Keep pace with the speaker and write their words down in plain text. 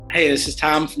Hey, this is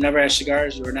Tom from NeverAsh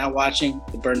Cigars. You are now watching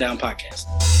the Burn Down Podcast.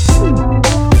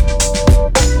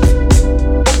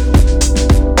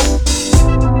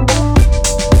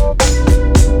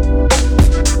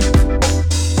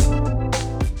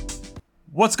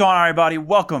 What's going on, everybody?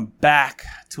 Welcome back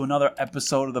to another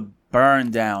episode of the Burn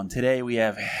Down. Today we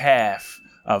have half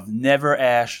of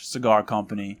NeverAsh Cigar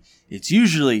Company. It's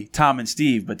usually Tom and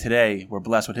Steve, but today we're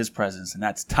blessed with his presence, and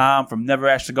that's Tom from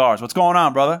NeverAsh Cigars. What's going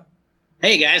on, brother?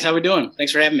 Hey, guys. How we doing?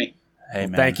 Thanks for having me. Hey,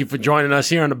 man. Thank you for joining us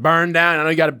here on the Burn Down. I know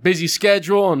you got a busy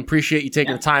schedule and appreciate you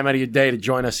taking the time out of your day to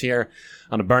join us here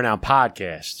on the Burn Down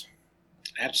Podcast.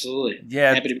 Absolutely.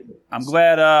 Yeah, happy to be here.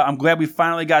 I'm glad we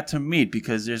finally got to meet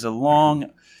because there's a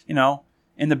long,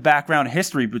 in the background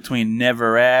history between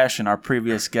NeverAsh and our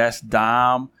previous guest,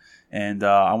 Dom. And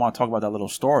I want to talk about that little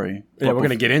story. Yeah, we're going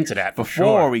to get into that.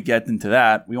 Before we get into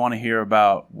that, we want to hear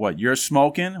about what you're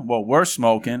smoking, what we're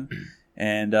smoking.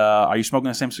 And are you smoking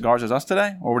the same cigars as us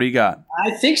today? Or what do you got?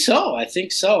 I think so.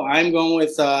 I'm going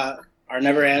with our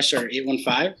NeverAsh, our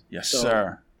 815. Yes,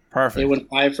 sir. Perfect.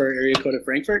 815 for area code of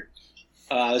Frankfurt.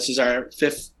 This is our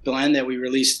fifth blend that we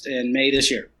released in May this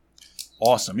year.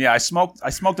 Awesome. Yeah, I smoked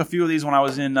a few of these when I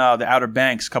was in the Outer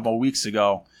Banks a couple of weeks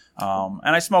ago.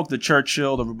 And I smoked the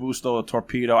Churchill, the Robusto, the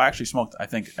Torpedo. I actually smoked, I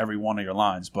think, every one of your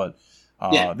lines. But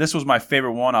this was my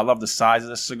favorite one. I love the size of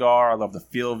the cigar. I love the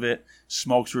feel of it.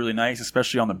 Smokes really nice,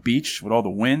 especially on the beach with all the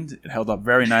wind. It held up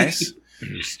very nice.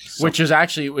 Which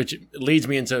leads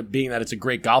me into being that it's a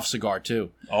great golf cigar, too.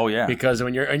 Oh, yeah. Because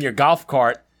when you're in your golf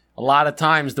cart, a lot of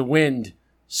times the wind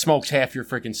smokes half your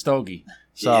freaking stogie.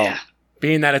 So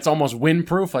being that it's almost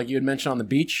windproof, like you had mentioned on the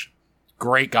beach,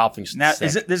 great golfing now,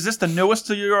 stick. Is this the newest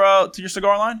to your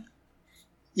cigar line?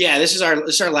 Yeah, this is our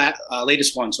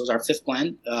latest one. So it's our fifth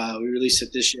blend. We released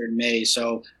it this year in May.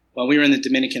 So when we were in the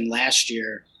Dominican last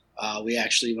year, we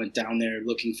actually went down there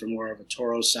looking for more of a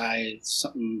Toro size,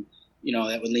 something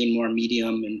that would lean more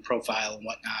medium in profile and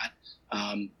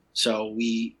whatnot. So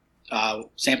we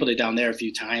sampled it down there a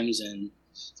few times, and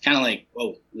it's kind of like,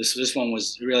 whoa, this one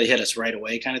really hit us right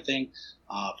away, kind of thing.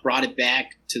 Brought it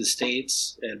back to the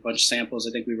States, a bunch of samples.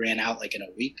 I think we ran out like in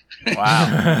a week.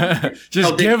 Wow.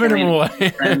 Just giving them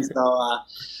away. So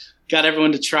got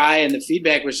everyone to try, and the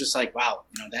feedback was just like, wow,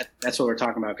 that's what we're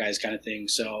talking about, guys, kind of thing.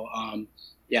 So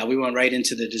we went right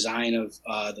into the design of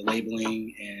the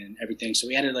labeling and everything. So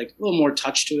we added like a little more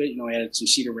touch to it. We added some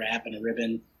cedar wrap and a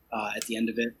ribbon at the end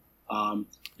of it.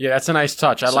 Yeah, that's a nice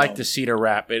touch. I like the cedar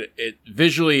wrap. It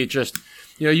visually, it just,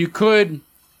 you could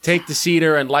take the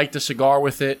cedar and light the cigar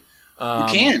with it. You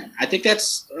can. I think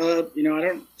that's, I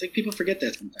don't think people forget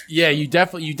that sometimes. Yeah, you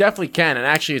definitely can. And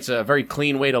actually, it's a very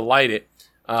clean way to light it.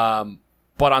 But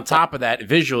on top of that,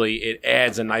 visually, it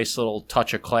adds a nice little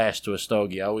touch of class to a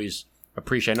stogie. I always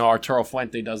appreciate. I know Arturo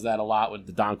Fuente does that a lot with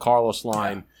the Don Carlos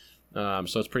line.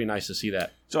 So it's pretty nice to see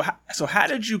that. So how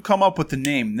did you come up with the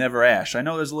name NeverAsh? I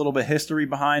know there's a little bit of history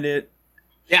behind it.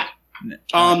 Yeah.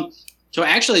 So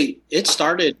actually, it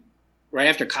started right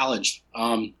after college.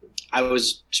 I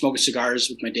was smoking cigars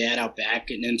with my dad out back,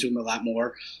 getting into them a lot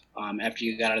more after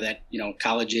you got out of that,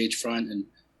 college age front and,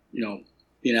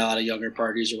 being at a lot of younger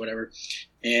parties or whatever.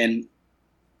 And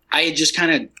I had just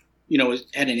kind of,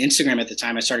 had an Instagram at the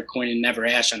time. I started coining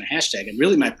NeverAsh on a hashtag. And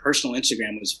really my personal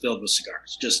Instagram was filled with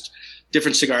cigars, just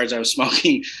different cigars I was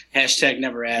smoking, hashtag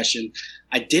NeverAsh. And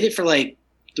I did it for like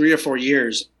 3 or 4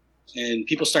 years. And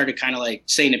people started kind of like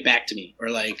saying it back to me, or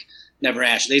like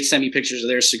NeverAsh. They'd send me pictures of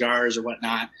their cigars or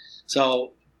whatnot.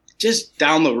 So just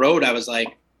down the road, I was like,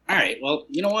 all right, well,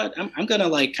 you know what? I'm going to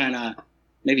like kind of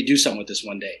maybe do something with this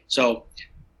one day. So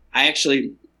I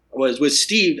actually was with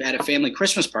Steve at a family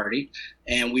Christmas party,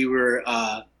 and we were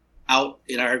out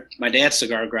in my dad's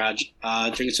cigar garage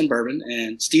drinking some bourbon.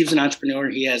 And Steve's an entrepreneur.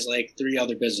 He has like 3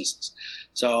 other businesses.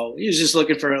 So he was just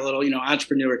looking for a little,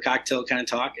 entrepreneur cocktail kind of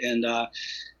talk. And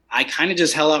I kind of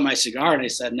just held out my cigar and I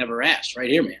said, NeverAsh, right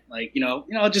here, man. Like,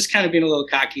 just kind of being a little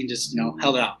cocky and just,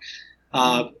 held it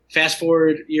out. Fast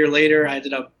forward a year later, I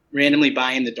ended up randomly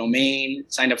buying the domain,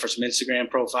 signed up for some Instagram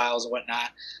profiles and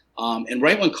whatnot. And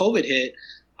right when COVID hit,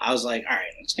 I was like, all right,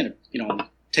 I'm just going to,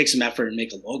 take some effort and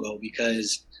make a logo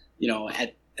because,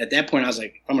 at that point I was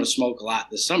like, I'm going to smoke a lot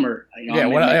this summer.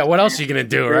 What else are you going to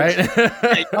do, right?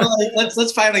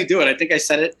 let's finally do it. I think I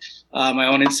said it my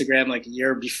own Instagram like a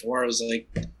year before. I was like,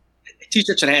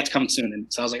 t-shirts and hats coming soon. And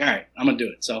so I was like, all right, I'm going to do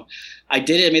it. So I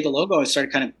did it, made the logo, and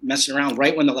started kind of messing around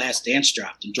right when The Last Dance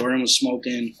dropped. And Jordan was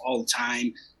smoking all the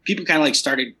time. People kind of like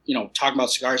started, talking about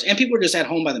cigars, and people were just at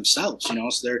home by themselves, so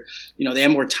they're, they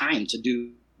have more time to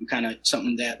do kind of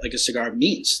something that like a cigar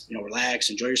means,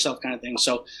 relax, enjoy yourself kind of thing.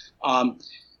 So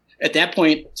at that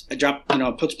point I dropped,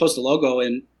 post the logo,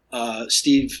 and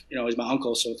Steve, is my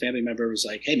uncle, so a family member was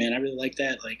like, "Hey, man, I really like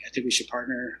that. Like, I think we should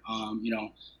partner.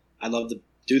 I'd love to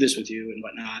do this with you and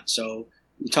whatnot." So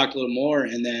we talked a little more,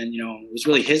 and then it was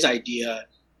really his idea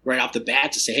right off the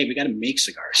bat to say, "Hey, we got to make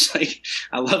cigars." Like,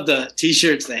 I love the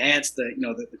T-shirts, the hats,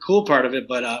 the cool part of it.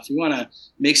 But if we want to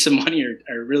make some money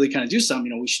or really kind of do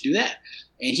something, we should do that.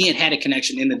 And he had a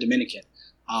connection in the Dominican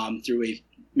through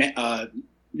a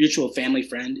mutual family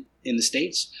friend in the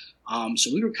States.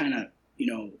 So we were kind of,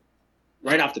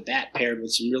 right off the bat paired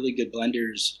with some really good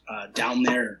blenders down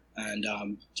there. And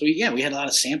so we had a lot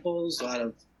of samples, a lot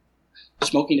of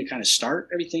smoking to kind of start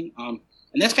everything. And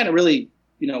that's kind of really,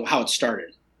 how it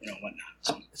started,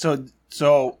 whatnot.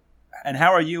 So, and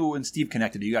how are you and Steve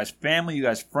connected? Are you guys family? You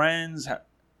guys friends?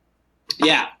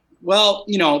 Yeah. Well,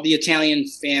 the Italian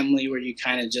family where you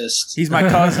kind of just... He's my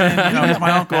cousin, he's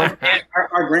my uncle.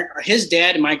 His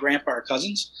dad and my grandpa are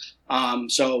cousins.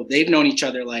 So they've known each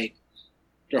other like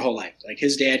their whole life. Like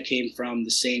his dad came from the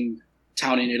same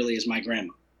town in Italy as my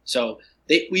grandma. So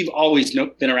we've always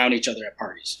been around each other at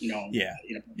parties, Yeah.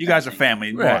 You guys are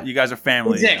family. Right. You guys are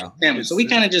family. Exactly. Family. So we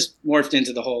kind of just morphed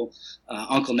into the whole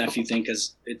uncle-nephew thing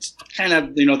because it's kind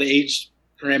of, the age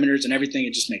parameters and everything.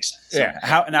 It just makes sense.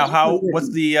 Yeah. What's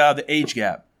the age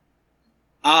gap?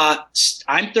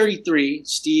 I'm 33.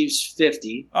 Steve's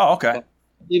 50. Oh, okay.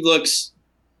 Steve looks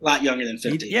a lot younger than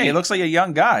 50. He looks like a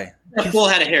young guy. A full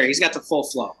head of hair. He's got the full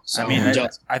flow. So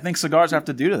I think cigars have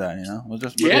to do to that. We'll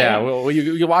just Well,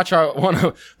 you watch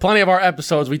plenty of our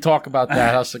episodes. We talk about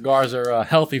that how cigars are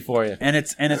healthy for you. And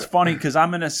it's funny because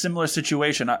I'm in a similar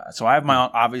situation. So I have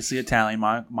obviously Italian,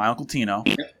 my Uncle Tino,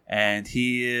 and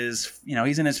he is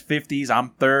he's in his 50s. I'm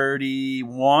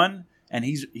 31. And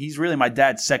he's really my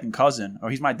dad's second cousin, or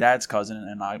he's my dad's cousin,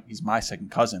 and he's my second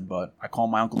cousin. But I call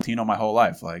him my Uncle Tino my whole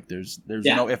life. Like there's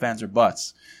no ifs, ands, or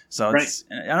buts. So I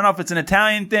don't know if it's an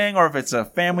Italian thing or if it's a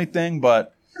family thing,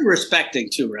 but respecting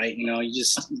too, right? You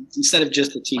just instead of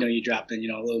just the Tino, you drop in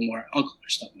a little more uncle or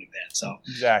something like that. So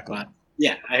exactly.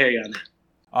 I hear you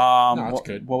on that. That's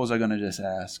good. What was I going to just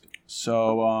ask?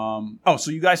 So so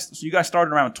you guys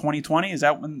started around 2020. Is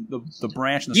that when the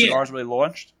branch and the cigars really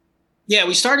launched? Yeah,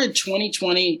 we started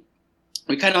 2020.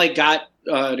 We kind of got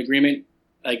an agreement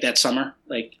that summer,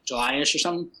 July-ish or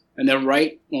something. And then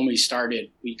right when we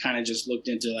started, we kind of just looked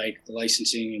into the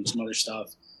licensing and some other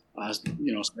stuff,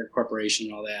 started corporation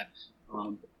and all that.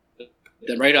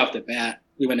 Then right off the bat,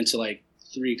 we went into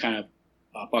three kind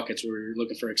of buckets where we were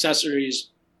looking for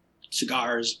accessories,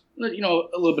 cigars, a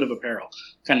little bit of apparel,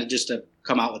 kind of just to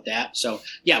come out with that. So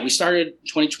we started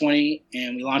 2020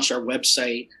 and we launched our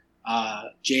website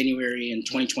January in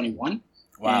 2021.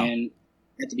 Wow. And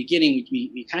at the beginning,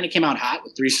 we kind of came out hot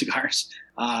with three cigars,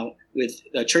 with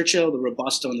the Churchill, the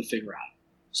Robusto, and the Figaro.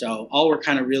 So all were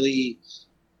kind of really,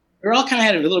 they're all kind of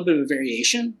had a little bit of a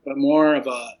variation, but more of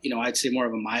a, I'd say more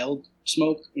of a mild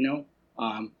smoke, So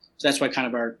that's why kind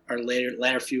of our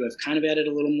latter few have kind of added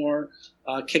a little more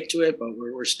kick to it, but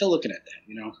we're still looking at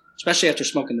that, especially after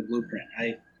smoking the Blueprint.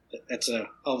 That's a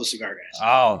hell of a cigar, guys.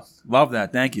 Oh, love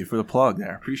that. Thank you for the plug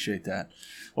there. Appreciate that.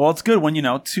 Well, it's good when,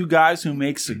 two guys who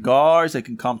make cigars, they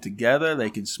can come together, they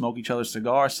can smoke each other's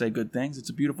cigars, say good things. It's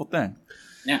a beautiful thing.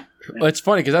 Yeah. Well, it's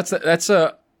funny because that's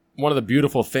one of the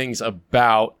beautiful things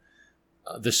about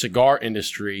the cigar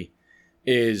industry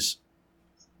is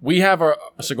we have a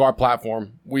cigar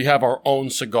platform, we have our own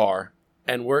cigar,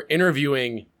 and we're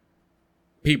interviewing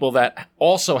people that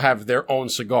also have their own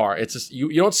cigar. It's just,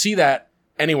 you don't see that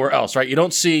anywhere else, right? You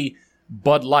don't see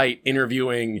Bud Light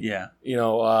interviewing,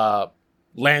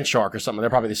 Landshark or something. They're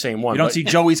probably the same one. You don't see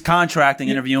Joey's Contracting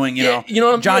interviewing,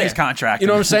 Johnny's Contracting. You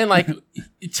know what I'm saying? Like,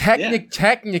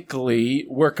 technically,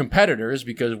 we're competitors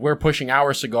because we're pushing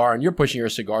our cigar and you're pushing your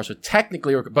cigar. So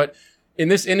technically, but in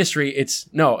this industry, it's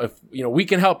no. If we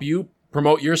can help you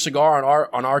promote your cigar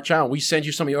on our channel, we send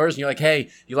you some of yours, and you're like, hey,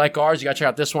 you like ours? You got to check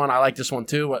out this one. I like this one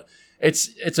too.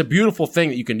 It's a beautiful thing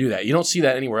that you can do that. You don't see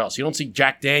that anywhere else. You don't see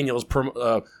Jack Daniels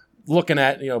looking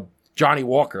at Johnny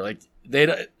Walker. Like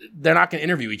they're not going to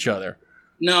interview each other.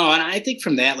 No, and I think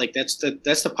from that, that's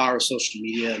the power of social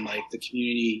media and the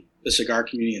community, the cigar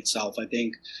community itself. I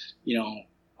think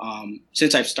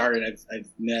since I've started, I've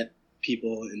met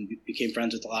people and became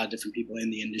friends with a lot of different people in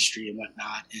the industry and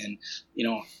whatnot. And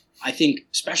I think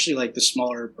especially the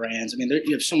smaller brands. I mean,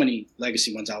 you have so many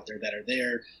legacy ones out there that are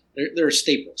there. They're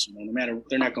staples, no matter,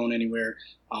 they're not going anywhere.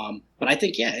 But I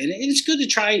think, and it's good to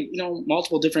try,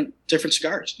 multiple different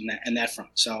cigars in that front.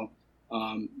 So,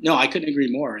 no, I couldn't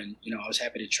agree more. And, I was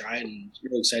happy to try it and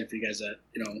really excited for you guys that,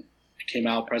 it came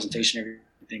out, presentation,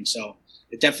 everything. So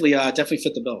it definitely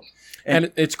fit the bill.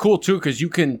 And it's cool too, because you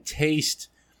can taste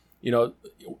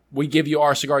we give you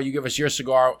our cigar, you give us your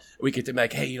cigar. We get to be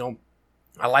like, hey,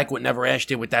 I like what NeverAsh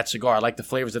did with that cigar. I like the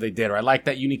flavors that they did, or I like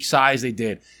that unique size they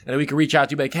did. And then we can reach out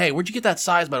to you, be like, hey, where'd you get that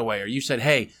size, by the way? Or you said,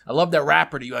 hey, I love that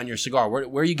wrapper to you on your cigar.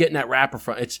 Where are you getting that wrapper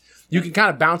from? You can kind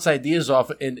of bounce ideas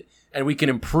off, and we can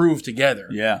improve together.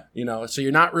 Yeah. So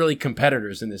you're not really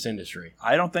competitors in this industry.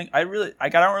 I don't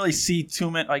really see too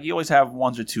many. Like, you always have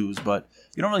ones or twos, but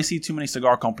you don't really see too many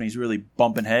cigar companies really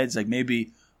bumping heads. Like,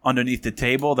 maybe underneath the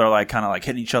table, they're like kind of like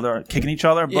hitting each other, kicking each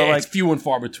other. But yeah, like it's few and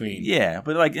far between. Yeah,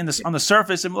 but like on the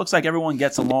surface, it looks like everyone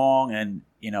gets along, and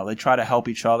they try to help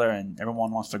each other, and everyone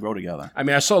wants to grow together. I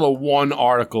mean, I saw the one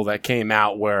article that came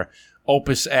out where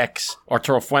Opus X,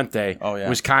 Arturo Fuente,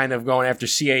 was kind of going after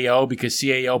CAO because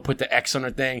CAO put the X on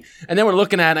their thing, and then we're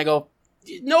looking at it and I go,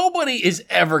 nobody is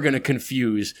ever going to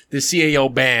confuse the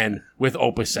CAO band with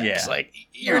Opus X. Yeah. Like,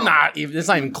 it's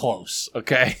not even close,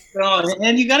 okay?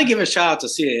 And you got to give a shout out to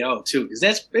CAO, too,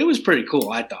 because it was pretty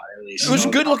cool, I thought, at least. It was a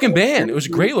good-looking band. It was a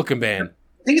great-looking band.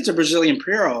 I think it's a Brazilian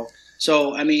Puro,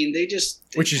 so, I mean,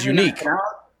 which is unique.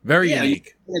 Very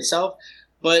unique. In itself.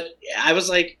 But I was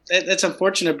like, that's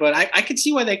unfortunate, but I could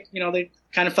see why they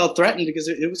kind of felt threatened, because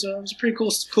it was a pretty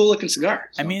cool looking cigar.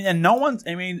 So. I mean, and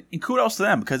kudos to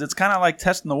them, because it's kind of like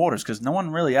testing the waters, because no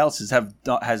one really else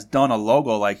has done a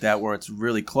logo like that where it's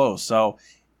really close. So,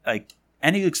 like,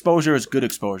 any exposure is good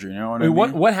exposure. You know what I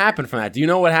mean? What happened from that? Do you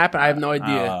know what happened? I have no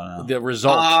idea the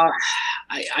result.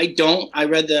 I don't. I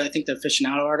read the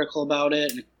aficionado article about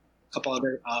it and a couple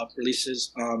other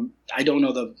releases. I don't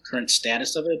know the current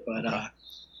status of it, but I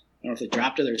don't know if they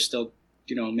dropped it. They're still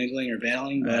mingling or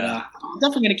battling, but I'm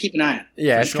definitely going to keep an eye on it.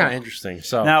 Yeah, it's kind of interesting.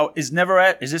 So now, is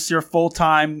this your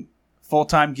full-time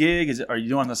gig? Are you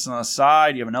doing this on the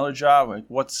side? Do you have another job? Like,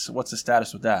 what's the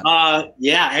status with that?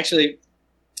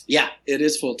 It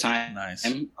is full-time. Nice.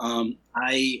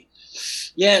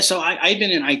 So I've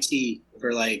been in IT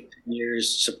for like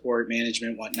years, support,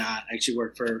 management, whatnot. I actually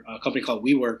worked for a company called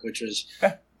WeWork, which was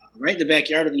right in the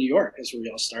backyard of New York. That's where we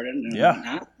all started.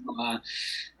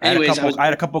 I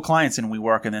had a couple of clients in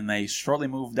WeWork, and then they shortly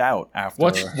moved out after.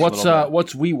 What's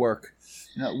WeWork?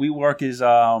 WeWork is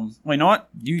you know what?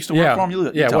 You used to work for them.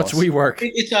 You tell what's us. WeWork?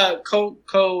 It's a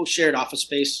co-shared office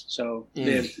space. So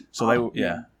they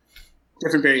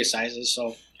different various sizes.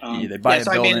 So they buy a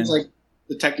building. I manage like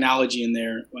the technology in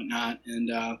there, whatnot, and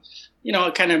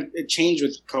it changed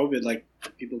with COVID. Like,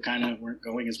 people kind of weren't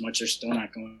going as much. They're still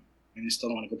not going. And I still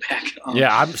don't want to go back.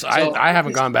 I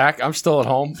haven't gone back. I'm still at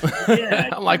home.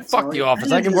 I'm like, fuck the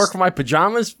office. I can work from my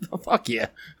pajamas. Fuck yeah.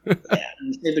 And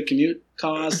save the commute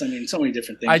costs. I mean, so many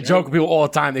different things. I joke with people all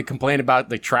the time. They complain about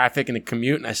the traffic and the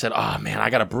commute, and I said, oh man, I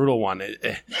got a brutal one.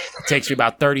 It takes me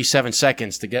about 37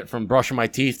 seconds to get from brushing my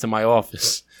teeth to my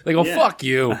office. They go, fuck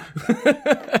you.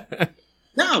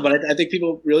 No, but I think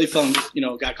people really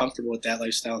got comfortable with that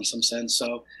lifestyle in some sense.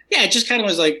 So yeah, it just kind of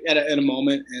was like at a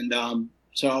moment, and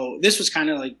so this was kind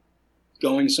of like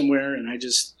going somewhere, and I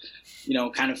just,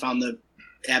 kind of found the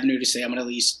avenue to say I'm going to at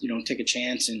least, take a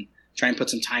chance and try and put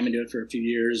some time into it for a few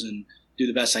years and do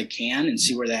the best I can and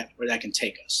see where that can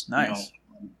take us. Nice.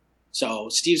 So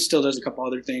Steve still does a couple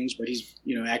other things, but he's,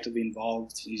 actively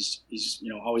involved. He's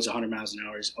always 100 miles an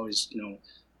hour. He's always,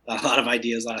 a lot of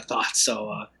ideas, a lot of thoughts.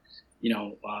 So,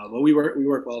 but we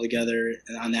work well together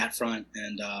on that front,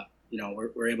 and,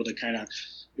 we're able to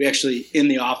we actually, in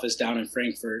the office down in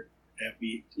Frankfurt,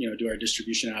 we, do our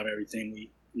distribution out of everything.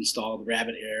 We installed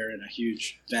rabbit air and a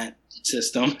huge vent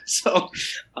system. So,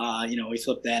 we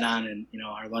flip that on, and,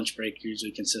 our lunch break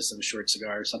usually consists of a short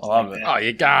cigar or something like that. Oh,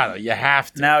 you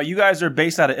have to. Now, you guys are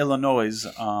based out of Illinois.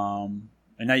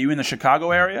 And are you in the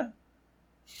Chicago area?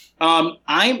 I'm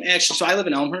actually, so I live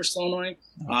in Elmhurst, Illinois.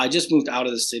 I just moved out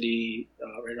of the city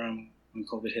right around when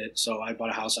COVID hit. So I bought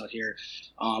a house out here.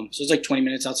 So it's like 20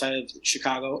 minutes outside of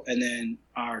Chicago. And then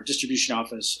our distribution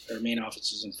office, our main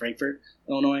office is in Frankfurt,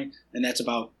 Illinois. And that's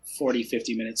about 40,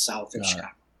 50 minutes south of Chicago.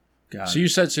 So you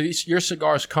said, your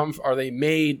cigars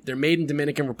they're made in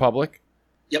Dominican Republic?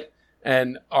 Yep.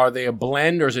 And are they a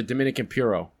blend or is it Dominican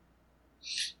Puro?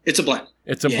 It's a blend.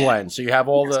 It's a blend. So you have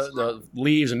all the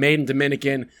leaves made in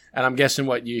Dominican, and I'm guessing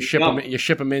you ship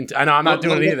them into. I know I'm not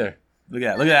doing it either. Look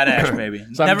at that ash, baby.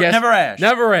 So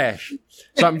NeverAsh.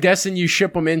 So I'm guessing you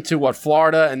ship them into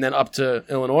Florida and then up to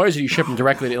Illinois, or you ship them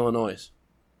directly to Illinois?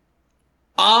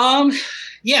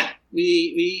 Yeah,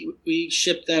 we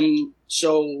ship them.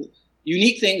 So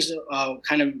unique things,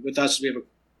 kind of with us. We have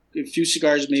a few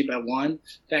cigars made by one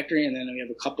factory, and then we have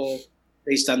a couple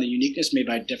based on the uniqueness made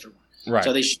by a different one. Right.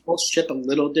 So they both ship a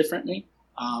little differently.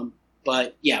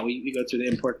 But yeah, we go through the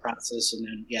import process, and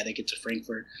then they get to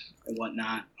Frankfurt and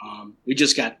whatnot. We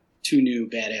just got 2 new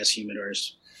badass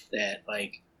humidors that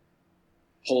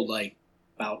hold like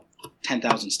about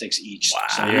 10,000 sticks each. Wow.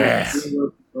 So Yes.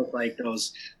 look like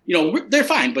those, they're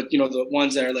fine, but the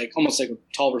ones that are like almost like a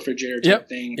tall refrigerator type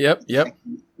thing. Yep.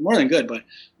 More than good, but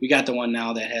we got the one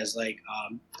now that has like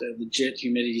the legit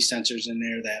humidity sensors in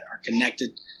there that are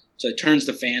connected. So it turns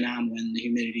the fan on when the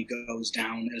humidity goes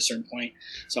down at a certain point.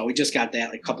 So we just got that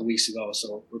like a couple weeks ago.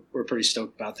 So we're pretty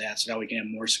stoked about that. So now we can have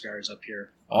more cigars up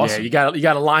here. Awesome. Yeah, you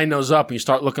got to line those up, and you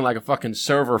start looking like a fucking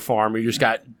server farm. You just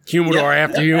got humidor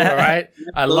after humidor, right?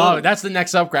 I love it. That's the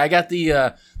next upgrade. I got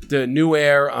the New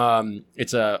Air.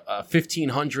 It's a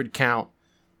 1,500 count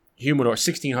humidor,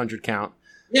 1,600 count.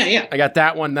 Yeah. I got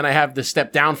that one. Then I have the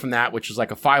step down from that, which is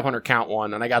like a 500 count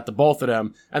one, and I got both of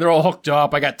them, and they're all hooked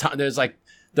up. I got there's like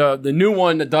the new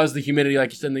one that does the humidity,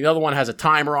 like you said, and the other one has a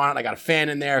timer on it. I got a fan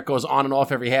in there; it goes on and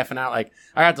off every half an hour. Like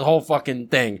I got the whole fucking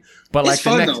thing. But it's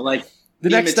like fun though. Like the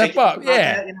next step up,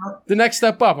 that, the next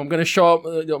step up. I'm gonna show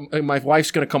up. My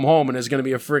wife's gonna come home, and there's gonna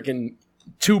be a freaking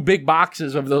 2 big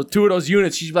boxes of those 2 of those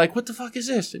units. She's like, "What the fuck is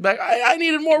this?" Like, I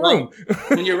needed more room.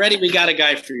 When you're ready, we got a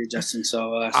guy for you, Justin.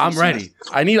 So I'm ready.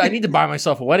 I need to buy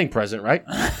myself a wedding present, right?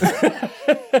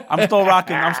 I'm still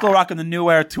rocking the New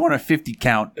Air 250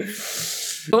 count.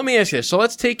 So let me ask you this. So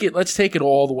let's take it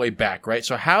all the way back, right?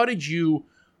 So how did you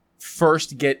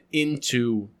first get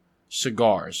into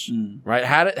cigars, right?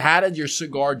 How did your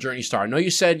cigar journey start? I know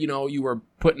you said, you were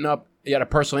you had a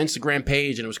personal Instagram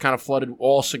page and it was kind of flooded with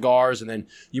all cigars, and then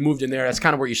you moved in there. That's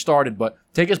kind of where you started, but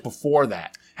take us before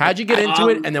that. How'd you get into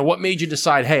it? And then what made you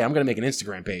decide, hey, I'm going to make an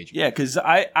Instagram page? Yeah, because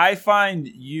I find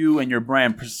you and your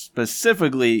brand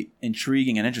specifically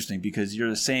intriguing and interesting because you're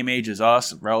the same age as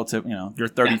us, relative, you're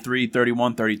 33,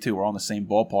 31, 32. We're all in the same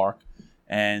ballpark.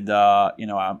 And,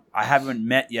 I haven't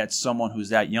met yet someone who's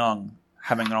that young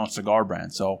having their own cigar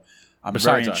brand. So I'm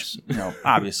Besides very, us.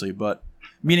 Obviously, but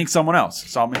meeting someone else.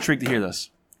 So I'm intrigued to hear this.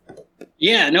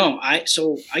 Yeah, no, I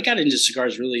got into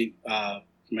cigars really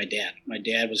from my dad. My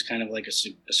dad was kind of like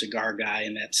a cigar guy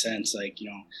in that sense, like,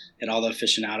 had all the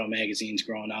aficionado magazines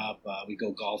growing up. We'd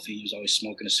go golfing. He was always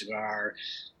smoking a cigar,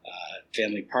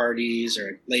 family parties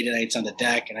or late nights on the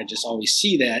deck. And I just always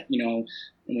see that,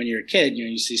 and when you're a kid,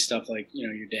 you see stuff like,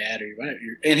 your dad or whatever,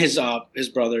 and his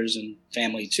brothers and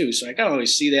family too. So I could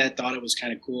always see that, thought it was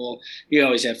kind of cool. We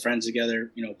always had friends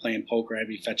together, playing poker. I'd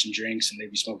be fetching drinks and they'd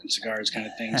be smoking cigars kind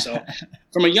of thing. So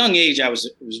from a young age, I was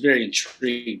very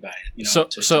intrigued by it.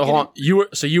 So hold on.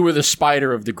 You were the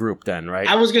spider of the group then, right?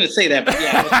 I was going to say that, but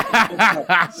yeah.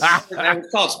 I was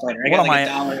called spider. I got like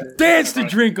 $1. Dance the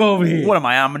drink over here. What am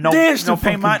I? I'm no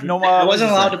payment. I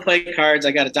wasn't allowed to play cards.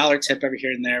 I got $1 tip every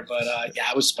here and there, but yeah,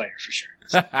 I was spider for sure.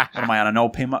 What am I on a no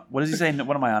pay? What does he say?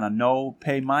 What am I on a no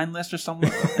pay mine list or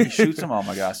something? And he shoots him. Oh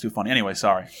my gosh, too funny. Anyway,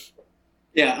 sorry.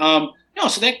 Yeah. No.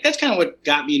 So that's kind of what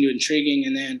got me into intriguing,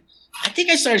 and then I think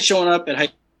I started showing up at high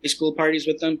school parties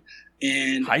with them.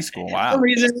 And high school, and wow. For some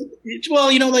reason, well,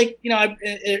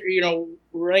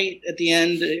 right at the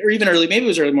end, or even early, maybe it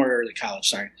was more early college.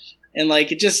 Sorry. And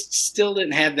like it just still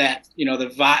didn't have that, the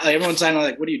vibe. Like everyone's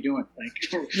like, "What are you doing?"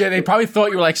 Like, yeah, they probably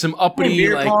thought you were like some uppity,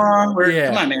 beer like, pong,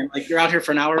 come on, man! Like you're out here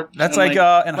for an hour. That's in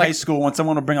high school when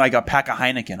someone would bring like a pack of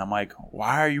Heineken. I'm like,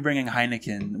 "Why are you bringing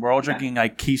Heineken? We're all drinking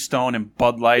like Keystone and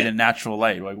Bud Light and Natural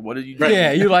Light. Like, what did you do?"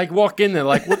 Yeah, you like walk in there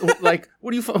like, who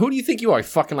do you think you are?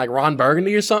 Fucking like Ron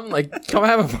Burgundy or something? Like, come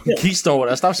have a Keystone with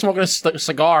us. Stop smoking a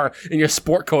cigar in your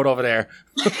sport coat over there.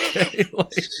 Okay,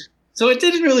 So it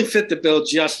didn't really fit the bill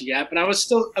just yet, but I was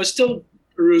still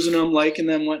perusing them, liking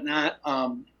them, whatnot.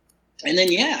 And then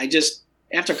I just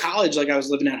after college, like I was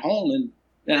living at home, and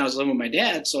then I was living with my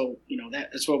dad. So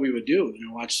that's what we would do.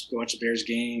 Go watch the Bears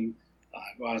game,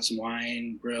 go out some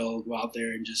wine, grill, go out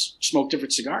there and just smoke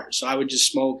different cigars. So I would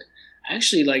just smoke. I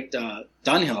actually liked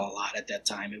Dunhill a lot at that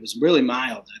time. It was really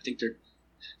mild. I think they're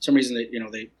some reason they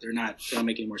don't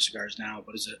make any more cigars now,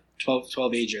 but it's a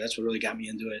 12 ager. That's what really got me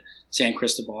into it. San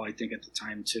Cristobal, I think, at the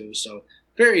time too. So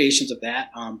variations of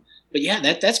that. But yeah,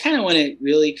 that's kind of when it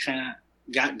really kind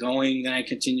of got going. Then I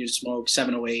continued to smoke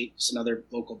 708. It's another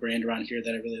local brand around here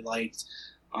that I really liked.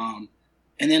 And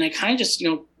then I kind of just,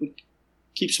 would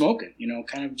keep smoking,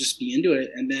 kind of just be into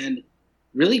it. And then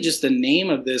really just the name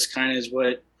of this kind of is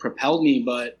what propelled me.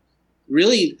 But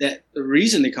really that the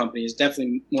reason the company is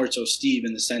definitely more so Steve,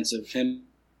 in the sense of him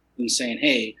saying,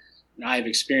 "Hey, I have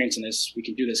experience in this. We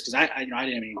can do this." Because I didn't have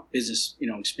any business,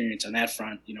 experience on that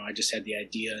front. I just had the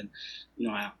idea, and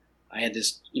I had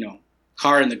this,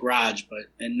 car in the garage,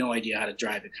 and no idea how to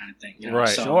drive it, kind of thing. Right.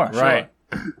 So, sure. Right.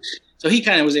 So he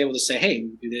kind of was able to say, "Hey, we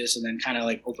can do this," and then kind of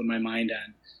like open my mind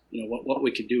on, what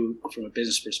we could do from a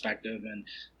business perspective. And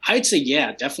I'd say,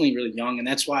 yeah, definitely really young, and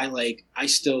that's why like I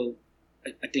still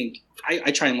I think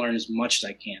I try and learn as much as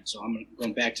I can. So I'm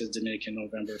going back to the Dominican in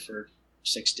November for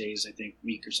 6 days, I think,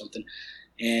 week or something.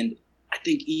 And I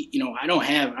think,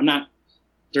 I'm not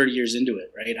 30 years into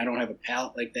it, right? I don't have a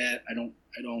palate like that. I don't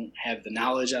have the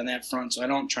knowledge on that front. So I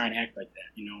don't try and act like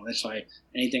that. That's why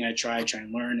anything I try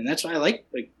and learn. And that's why I like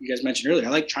you guys mentioned earlier, I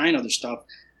like trying other stuff,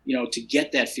 to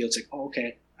get that feel. It's like, oh,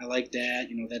 okay, I like that.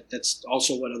 That's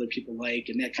also what other people like.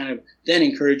 And that kind of then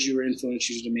encourage you or influence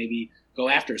you to maybe go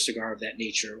after a cigar of that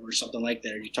nature or something like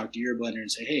that. Or you talk to your blender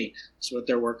and say, hey, this is what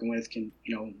they're working with.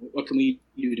 What can we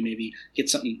do to maybe get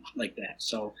something like that?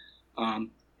 So, and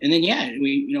then,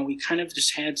 we kind of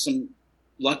just had some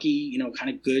lucky, kind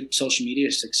of good social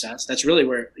media success. That's really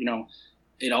where,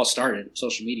 it all started.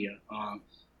 Social media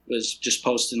was just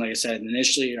posting, like I said,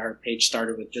 initially our page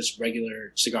started with just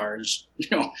regular cigars,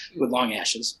 with long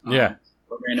ashes.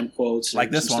 Random quotes.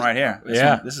 Like this one right here.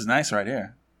 This is nice right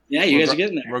here. Yeah, you guys are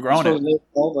getting there. We're growing it.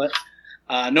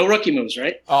 But no rookie moves,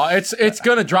 right? Oh, it's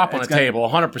gonna drop on the table,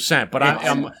 100%. But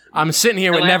I'm sitting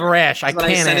here with NeverAsh. I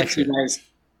can't ask you guys.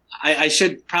 I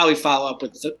should probably follow up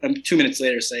with 2 minutes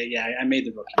later. Say, yeah, I made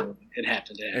the rookie move. It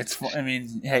happened.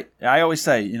 Hey, I always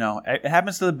say, it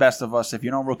happens to the best of us. If you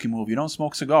don't rookie move, you don't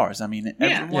smoke cigars.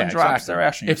 Everyone drops their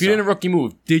ash. If you didn't rookie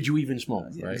move, did you even smoke?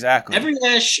 Right? Exactly. Every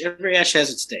ash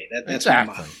has its day. That's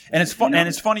exactly. And it's fun. And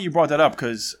it's funny you brought that up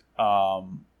because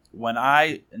when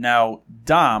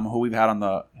Dom, who we've had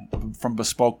from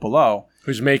Bespoke Below,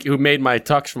 who made my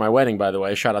tux for my wedding, by the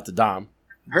way. Shout out to Dom.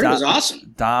 I heard it was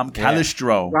awesome. Dom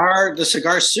Calistro. The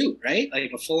cigar suit, right?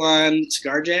 Like a full-on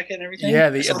cigar jacket and everything? Yeah,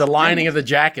 the lining of the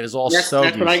jacket is all stogies.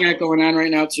 That's what I got going on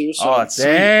right now, too. So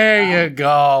there you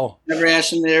go.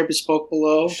 NeverAsh in there, Bespoke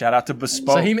Below. Shout out to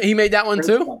Bespoke. So he made that one,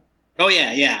 too? Oh,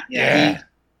 yeah.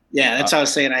 That's what I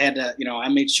was saying. I had to, I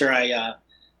made sure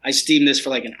I steamed this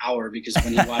for like an hour because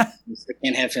when he watched this, I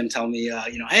can't have him tell me,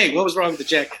 hey, what was wrong with the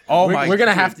jacket? We're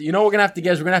gonna have to. We're gonna have to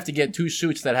get. We're gonna have to get 2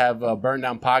 suits that have Burn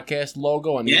Down Podcast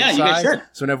logo on the inside. You guys should.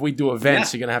 So whenever we do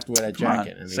events, you're gonna have to wear that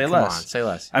jacket. Say less. Say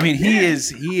less.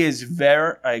 He is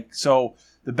very so.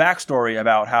 The backstory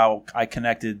about how I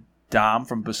connected Dom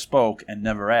from Bespoke and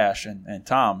NeverAsh and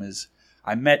Tom is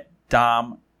I met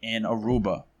Dom in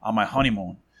Aruba on my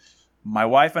honeymoon. My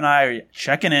wife and I are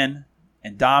checking in,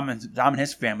 and Dom and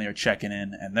his family are checking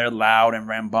in, and they're loud and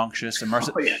rambunctious. And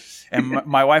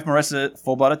my wife Marissa,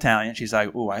 full blood Italian, she's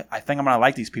like, "Ooh, I think I'm gonna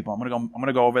like these people. I'm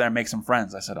gonna go over there and make some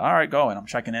friends." I said, "All right, go." And I'm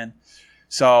checking in.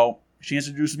 So she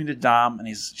introduces me to Dom, and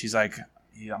she's like,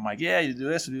 I'm like, "Yeah, you do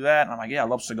this, you do that." And I'm like, "Yeah, I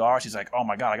love cigars." She's like, "Oh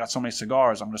my God, I got so many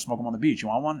cigars. I'm gonna smoke them on the beach. You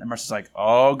want one?" And Marissa's like,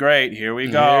 "Oh, great, here we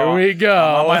go. I'm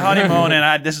on my honeymoon,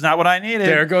 and this is not what I needed."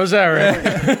 There goes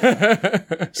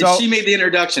Eric. So she made the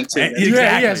introduction too.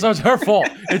 Exactly. Yeah. So it's her fault.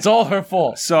 It's all her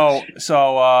fault. So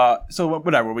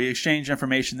whatever. We exchange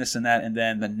information, this and that, and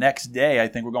then the next day, I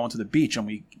think we're going to the beach, and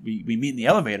we meet in the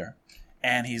elevator.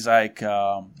 And he's like,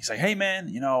 "Hey man,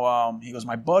 he goes,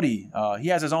 my buddy, he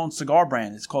has his own cigar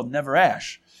brand. It's called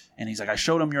NeverAsh." And he's like, "I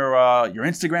showed him your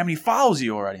Instagram, and he follows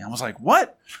you already." I was like,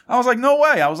 "What?" I was like, "No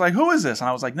way." I was like, "Who is this?" And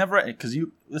I was like, "NeverAsh," because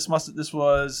this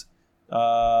was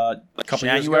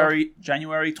January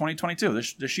 2022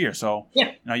 this year. So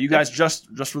you guys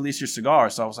just released your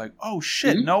cigar. So I was like, "Oh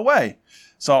shit, no way."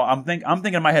 So I'm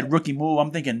thinking in my head, rookie move.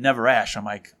 I'm thinking NeverAsh. I'm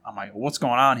like, what's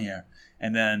going on here?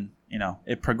 And then,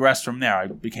 it progressed from there. I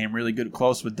became really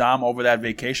close with Dom over that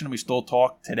vacation. We still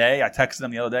talk today. I texted him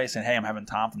the other day saying, "Hey, I'm having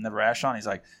Tom from NeverAsh on." He's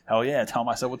like, "Hell yeah." Tell him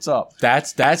I said, "What's up?"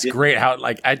 That's great how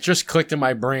I just clicked in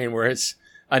my brain where it's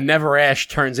a NeverAsh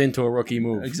turns into a rookie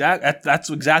move. Exactly. That's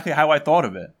exactly how I thought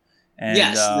of it. And,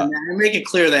 yes. And I make it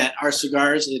clear that our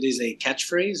cigars, it is a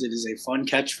catchphrase. It is a fun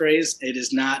catchphrase. It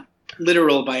is not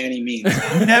literal by any means.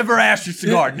 Never ash your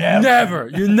cigar. Never.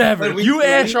 You never. You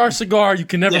ash our cigar, you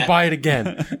can never buy it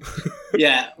again.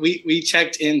 We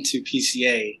checked into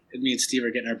PCA, and me and Steve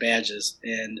are getting our badges,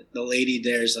 and the lady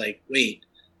there's like, "Wait,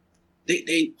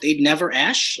 they never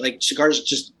ash? Like cigars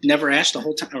just never ash the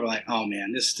whole time?" We're like, "Oh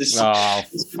man, this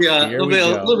will be a little bit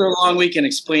of a long weekend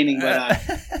explaining." But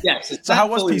yes. So how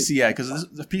was PCA? Because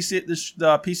the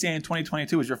PCA in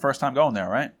 2022 was your first time going there,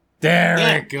 right?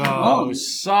 There it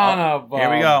goes. Son of a... Here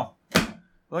we go.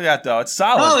 Look at that, though. It's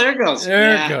solid. Oh, there it goes.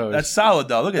 There it goes. That's solid,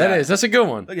 though. Look at that. That is. That's a good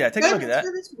one. Look at that. Take a look at that.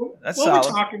 That's solid.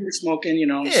 We're talking, we're smoking,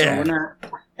 so we're not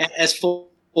as full.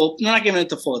 We're not giving it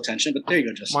the full attention, but there you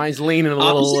go, Justin. Mine's leaning a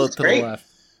little to the left.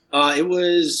 It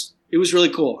was really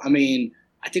cool. I mean,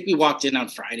 I think we walked in on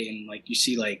Friday, and you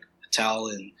see Patel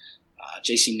and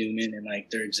JC Newman and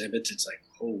their exhibits. It's like,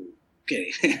 oh.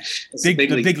 Okay. The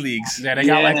big leagues. Yeah, they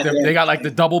got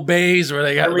the double bays where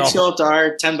they got. We show up to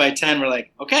our 10x10. We're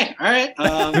like, okay, all right.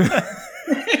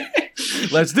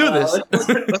 Let's do this.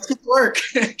 Let's get to work.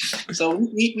 So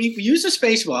we used the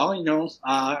space well.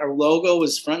 Our logo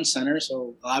was front and center,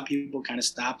 so a lot of people kind of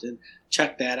stopped and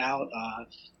checked that out.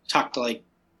 Talked to like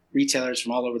retailers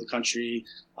from all over the country.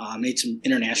 Made some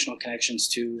international connections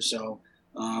too. So,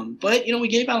 but we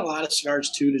gave out a lot of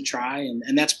cigars too to try,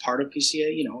 and that's part of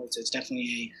PCA. It's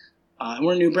definitely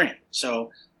we're a new brand.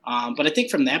 So, but I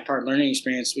think from that part, learning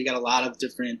experience, we got a lot of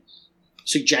different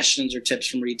suggestions or tips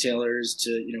from retailers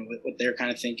to what they're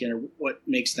kind of thinking or what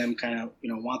makes them kind of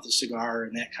want the cigar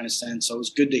in that kind of sense. So it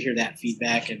was good to hear that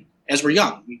feedback. And as we're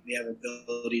young, we have the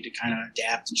ability to kind of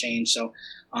adapt and change. So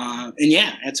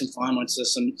had some fun. Went to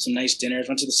some nice dinners.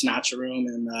 Went to the Sinatra room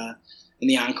and in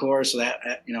the Encore. So that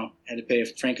had to pay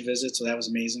Frank a visit. So that was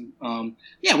amazing.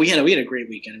 We had a great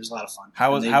weekend. It was a lot of fun.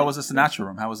 How was the Sinatra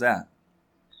room? How was that?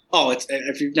 Oh,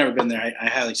 if you've never been there, I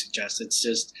highly suggest. It's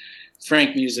just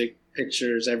Frank music,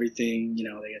 pictures, everything. They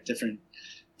got different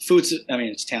foods. I mean,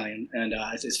 it's Italian, and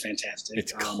it's fantastic.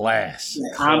 It's class.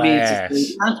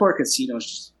 Ambience. Encore Casino is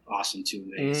just awesome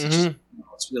too.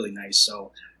 It's really nice.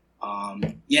 So,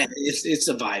 it's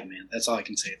a vibe, man. That's all I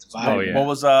can say. It's a vibe. Oh, yeah. What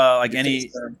was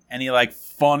any like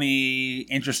funny,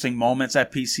 interesting moments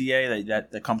at PCA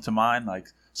that come to mind? Like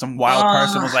some wild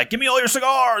person was like, "Give me all your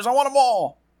cigars. I want them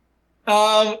all."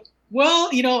 Well,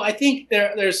 I think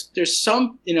there's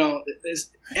some,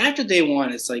 after day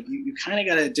one, it's like you kind of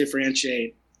got to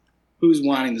differentiate who's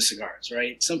wanting the cigars,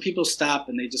 right? Some people stop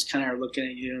and they just kind of are looking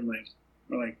at you and we're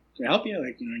like, can I help you?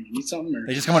 Like, you need something? Or...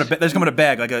 They just come in a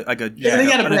bag, like a they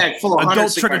got a bag full of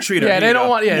adult trick or treater. Yeah, they don't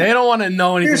want to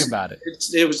know anything about it.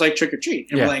 It was like trick or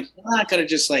treat, and we're like, we're not gonna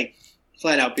just like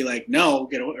flat out be like, no,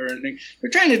 get away or anything. We're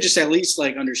trying to just at least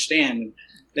like understand. And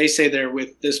they say they're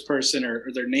with this person or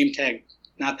their name tag,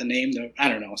 not the name though. I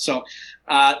don't know. So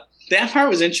that part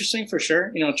was interesting for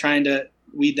sure. Trying to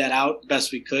weed that out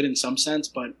best we could in some sense,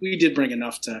 but we did bring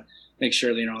enough to make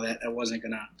sure that wasn't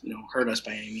gonna hurt us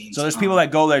by any means. So there's people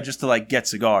that go there just to like get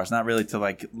cigars, not really to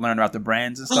like learn about the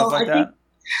brands and stuff like that.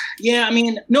 I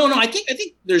mean, no. I think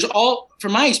there's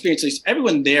from my experience, at least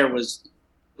everyone there was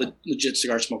legit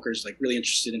cigar smokers, like really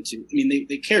interested into. I mean,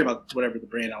 they cared about whatever the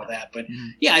brand, all that. But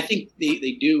I think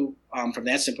they do from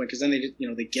that standpoint because then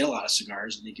they get a lot of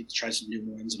cigars and they get to try some new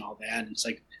ones and all that. And it's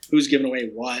like who's giving away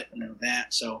what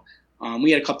that. So we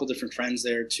had a couple different friends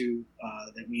there too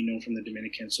that we know from the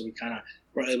Dominican, so we kind of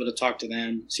were able to talk to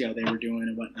them, see how they were doing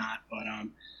and whatnot. But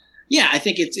I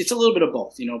think it's a little bit of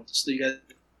both. So you got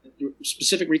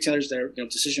specific retailers that are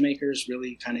decision makers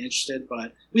really kind of interested,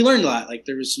 but we learned a lot. Like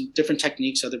there was some different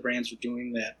techniques other brands were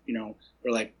doing that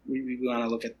we're like we want to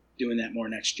look at doing that more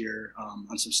next year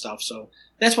on some stuff. So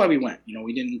that's why we went.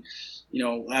 We didn't a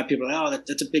lot of people are like,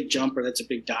 that's a big jump or that's a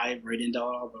big dive right into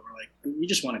all, but we're like, we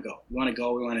just want to go. We want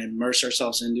to immerse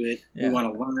ourselves into it. We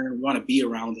want to learn. We want to be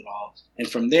around it all, and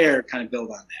from there kind of build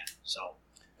on that. So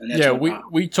and that's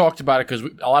we talked about it because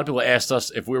a lot of people asked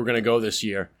us if we were going to go this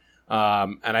year.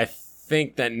 And I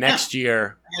think that next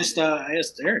year, I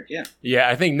asked Eric. Yeah,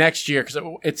 I think next year because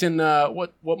it's in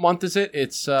what month is it?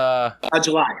 It's July.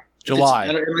 July.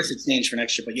 Unless it's changed for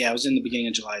next year, but it was in the beginning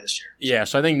of July this year. Yeah,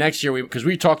 so I think next year because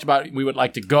we talked about we would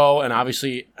like to go, and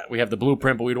obviously we have the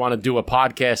blueprint, but we'd want to do a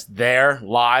podcast there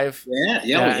live.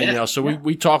 Yeah. So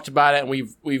we talked about it, and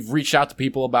we've reached out to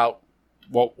people about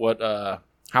what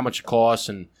how much it costs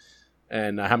and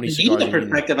how many cigars. Media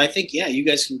perspective, I think you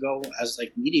guys can go as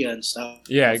like media and stuff.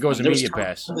 Yeah, it goes in media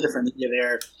pass. Some different media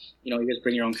there. You guys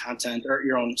bring your own content or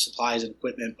your own supplies and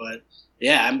equipment, but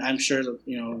I'm sure that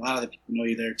a lot of the people know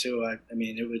you there too. I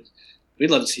mean, we'd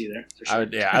love to see you there. For sure.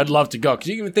 I'd love to go because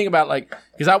you can even think about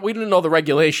because we didn't know the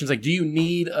regulations. Like, do you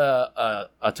need a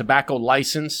tobacco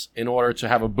license in order to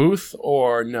have a booth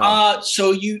or no?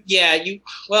 So you have to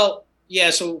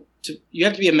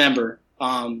be a member.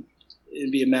 And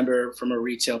be a member from a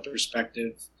retail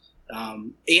perspective,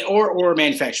 or a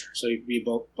manufacturer. So you can be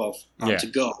both to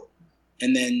go.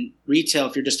 And then retail,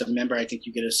 if you're just a member, I think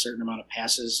you get a certain amount of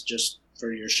passes just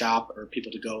for your shop or people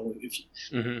to go. If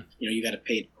you got to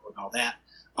pay and all that.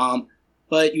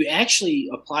 But you actually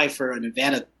apply for a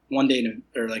Nevada 1 day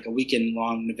or like a weekend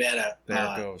long Nevada. There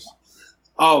it goes.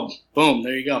 Oh, boom!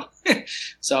 There you go.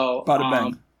 So.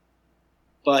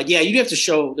 But you have to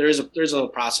show there's a little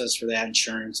process for that,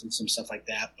 insurance and some stuff like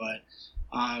that. But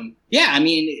I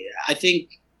mean, I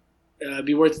think it'd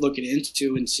be worth looking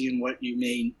into and seeing what you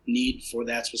may need for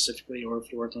that specifically, or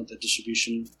if you're working with the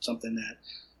distribution, something that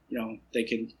they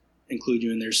can include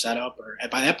you in their setup. Or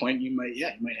by that point, you might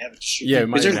have a distribution. Yeah, you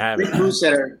might have it. Booths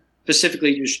that are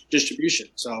specifically distribution.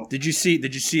 So did you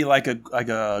see like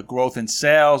a growth in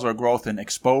sales or growth in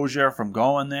exposure from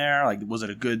going there? Like, was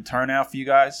it a good turnout for you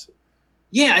guys?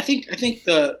 Yeah, I think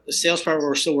the sales part,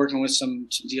 we're still working with some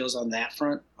deals on that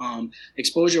front.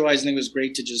 Exposure wise, I think it was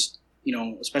great to just,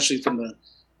 especially from the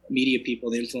media people,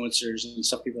 the influencers and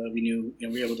stuff, people that we knew, we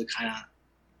were able to kind of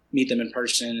meet them in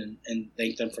person and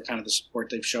thank them for kind of the support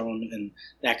they've shown and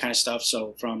that kind of stuff.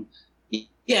 So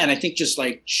and I think just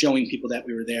like showing people that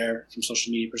we were there from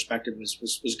social media perspective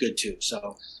was good too.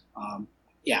 So,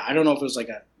 I don't know if it was like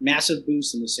a massive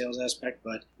boost in the sales aspect,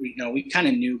 but we kind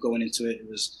of knew going into it,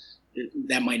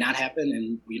 that might not happen.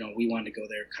 And, we wanted to go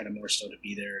there kind of more so to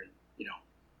be there and,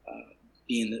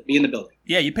 be in the building.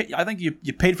 Yeah, I think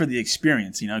you paid for the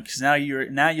experience, because now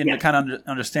you kind of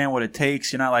understand what it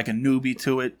takes. You're not like a newbie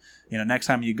to it. Next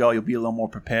time you go, you'll be a little more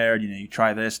prepared. You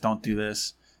try this, don't do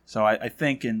this. So I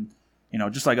think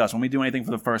just like us, when we do anything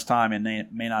for the first time, and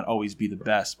it may not always be the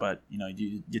best, but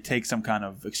you take some kind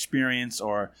of experience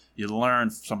or you learn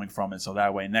something from it. So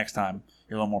that way, next time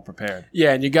you're a little more prepared.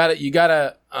 Yeah, and you gotta.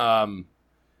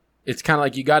 It's kind of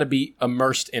like you gotta be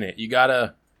immersed in it. You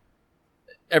gotta.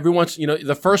 Everyone's,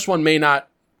 the first one may not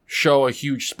show a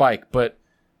huge spike, but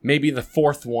maybe the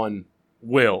fourth one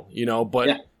will,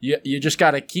 but you just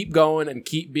got to keep going and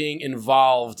keep being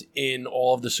involved in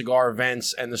all of the cigar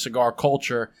events and the cigar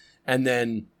culture. And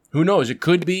then who knows, it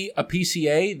could be a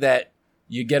PCA that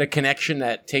you get a connection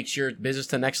that takes your business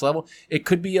to the next level. It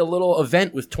could be a little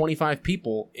event with 25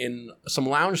 people in some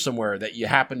lounge somewhere that you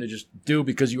happen to just do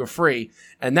because you were free.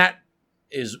 And that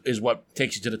is what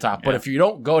takes you to the top. Yeah. But if you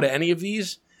don't go to any of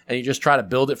these and you just try to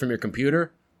build it from your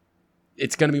computer,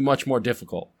 it's going to be much more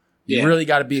difficult. You really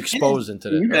got to be exposed into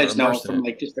it. You guys know from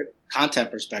like just the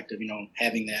content perspective,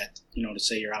 having that, to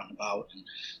say you're out and about. And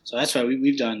so that's why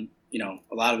we've done, a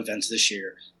lot of events this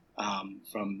year,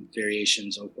 from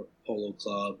variations of polo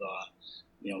club,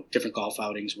 different golf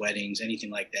outings, weddings,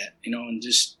 anything like that, and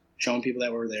just showing people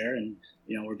that we're there and,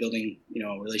 we're building,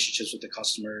 relationships with the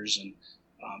customers and,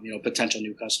 potential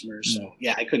new customers. So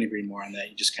I couldn't agree more on that.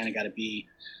 You just kind of got to be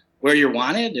where you're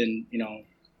wanted and,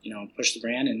 push the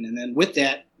brand. And then with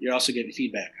that, you're also getting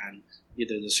feedback on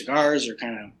either the cigars or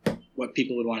kind of what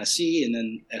people would want to see. And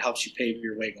then that helps you pave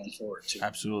your way going forward too.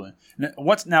 Absolutely.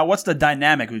 What's the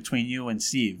dynamic between you and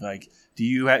Steve? Like, do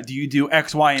you do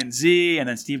X, Y, and Z and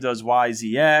then Steve does Y,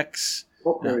 Z, X?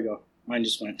 Oh, there we go. Mine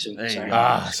just went too.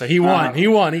 Sorry. So he won. He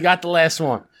won. He got the last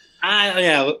one.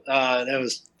 That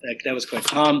was quick.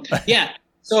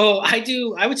 So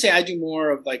I would say I do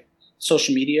more of like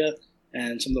social media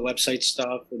and some of the website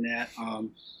stuff and that.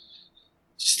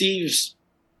 Steve's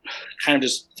kind of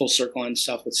just full circle on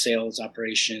stuff with sales,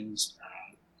 operations,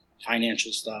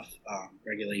 financial stuff,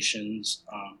 regulations.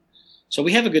 So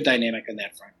we have a good dynamic on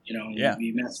that front.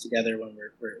 We mess together when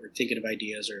we're thinking of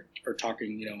ideas or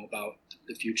talking, about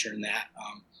the future and that.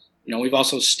 We've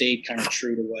also stayed kind of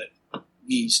true to what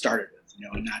we started with.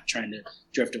 And not trying to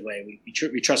drift away.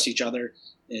 We trust each other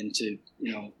and to,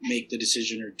 make the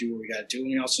decision or do what we got to do.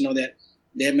 And we also know that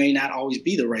may not always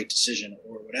be the right decision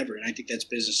or whatever. And I think that's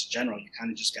business in general. You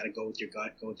kind of just got to go with your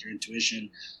gut, go with your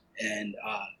intuition and,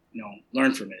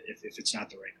 learn from it if it's not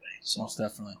the right way. So, most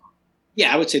definitely.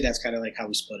 Yeah, I would say that's kind of like how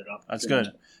we split it up. That's good.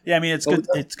 Much. Yeah, I mean, it's good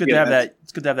to have that.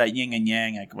 It's good to have that yin and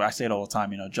yang. Like I say it all the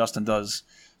time. Justin does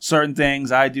certain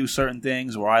things, I do certain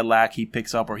things. Where I lack, he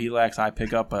picks up, or he lacks, I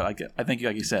pick up. But I think,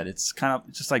 like you said, it's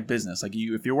just like business. Like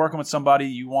if you're working with somebody,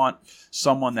 you want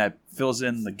someone that fills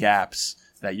in the gaps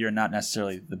that you're not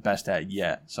necessarily the best at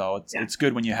yet. So it's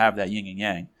good when you have that yin and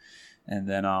yang. And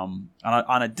then on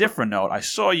a different note, I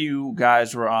saw you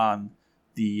guys were on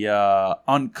the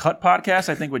Uncut podcast,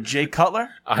 I think, with Jay Cutler.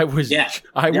 I was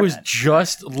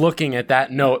just looking at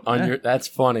that note on your. That's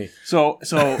funny. So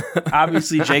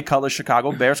obviously Jay Cutler,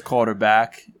 Chicago Bears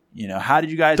quarterback. How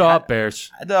did you guys? The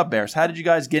Bears. How did you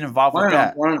guys get involved with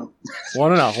that? Want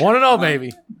to know,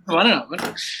 baby. Want to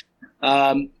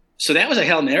know. So that was a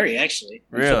Hail Mary, actually.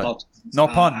 Really? No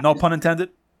pun intended.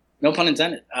 No pun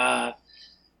intended.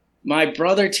 My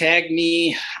brother tagged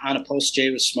me on a post Jay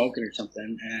was smoking or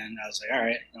something, and I was like, all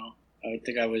right, I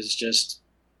think I was just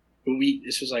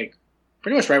this was like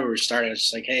pretty much right where we started. I was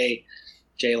just like, hey,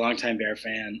 Jay, longtime Bear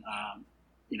fan,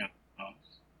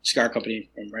 cigar company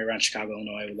from right around Chicago,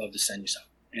 Illinois, would love to send you some.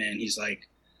 And he's like,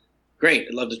 great,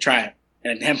 I'd love to try it.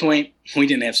 And at that point, we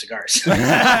didn't have cigars. We didn't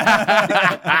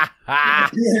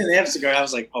have cigars. I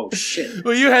was like, oh, shit.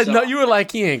 Well, you were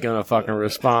like, he ain't going to fucking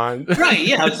respond. Right,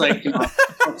 yeah. I was like,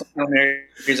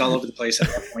 Mary's all over the place at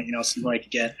that point, something I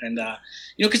could get. And,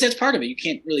 because that's part of it. You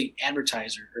can't really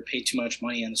advertise or pay too much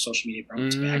money on the social media from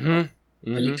tobacco.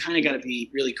 Mm-hmm. You kind of got to be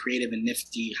really creative and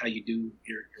nifty how you do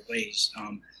your ways.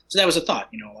 So that was a thought,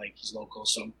 like he's local.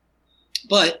 So,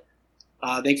 but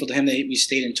thankful to him that we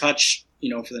stayed in touch,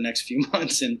 for the next few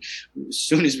months. And as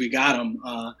soon as we got him,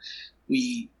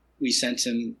 we sent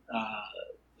him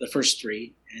the first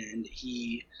 3, and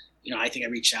he, I think I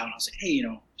reached out and I was like, hey,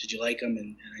 did you like him?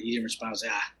 And he didn't respond. I was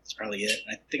like, that's probably it.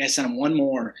 And I think I sent him one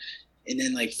more, and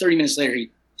then like 30 minutes later,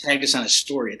 he tagged us on his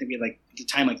story. I think we had at the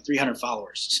time 300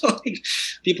 followers. So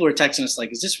people were texting us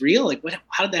like, is this real? Like,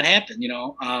 how did that happen?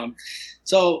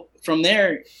 So from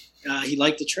there, he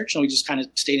liked the church, and we just kind of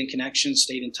stayed in connection,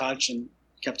 stayed in touch, and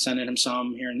kept sending him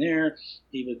some here and there.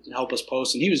 He would help us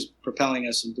post, and he was propelling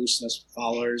us and boosting us with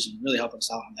followers and really helping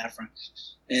us out on that front.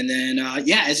 And then,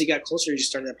 as he got closer, he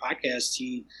started that podcast.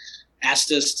 He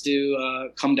asked us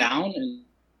to come down, and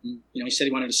he said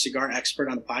he wanted a cigar expert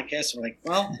on the podcast. And we're like,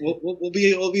 well, we'll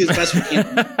be as best we can.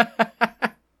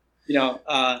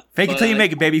 Fake it till you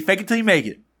make it, baby. Fake it till you make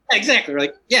it. Exactly. We're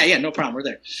like, yeah, no problem. We're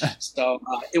there. So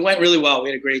it went really well. We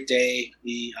had a great day.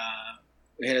 We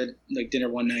had dinner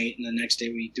one night, and the next day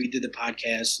we did the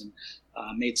podcast and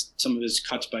made some of his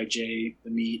cuts by Jay, the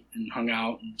meat, and hung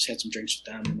out and just had some drinks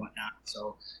with them and whatnot.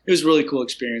 So it was a really cool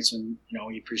experience, and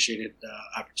we appreciated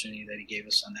the opportunity that he gave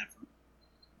us on that front.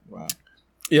 Wow.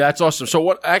 Yeah, that's awesome. So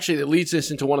what actually it leads us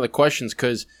into one of the questions,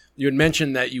 because you had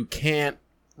mentioned that you can't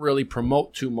really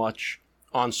promote too much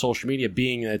on social media,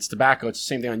 being that it's tobacco. It's the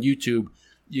same thing on YouTube.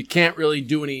 You can't really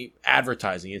do any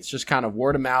advertising. It's just kind of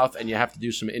word of mouth, and you have to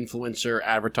do some influencer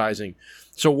advertising.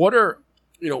 So what are,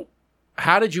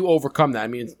 how did you overcome that? I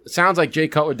mean, it sounds like Jay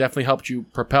Cutler definitely helped you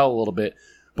propel a little bit,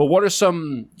 but what are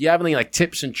do you have any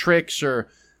tips and tricks, or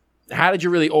how did you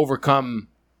really overcome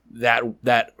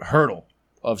that hurdle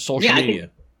of social media?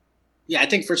 I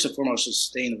think first and foremost is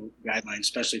staying in the guidelines,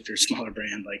 especially if you're a smaller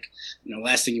brand.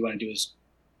 Last thing you want to do is,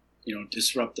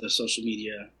 disrupt the social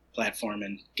media platform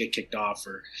and get kicked off,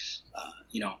 or,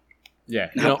 Yeah,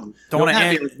 don't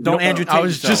Andrew Tate. I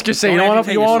was just gonna say, you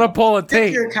want to pull a Tate.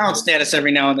 Check your account status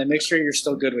every now and then. Make sure you're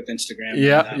still good with Instagram.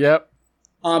 Yep.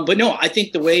 But no, I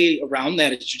think the way around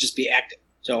that is to just be active.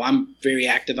 So I'm very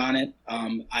active on it.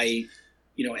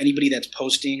 Anybody that's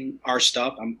posting our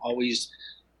stuff, I'm always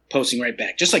posting right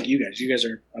back, just like you guys. You guys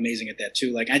are amazing at that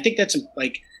too. I think that's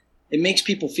it makes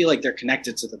people feel like they're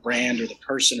connected to the brand or the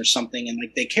person or something, and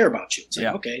they care about you. It's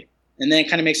okay. And then it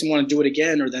kind of makes them want to do it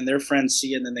again, or then their friends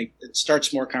see it, and then it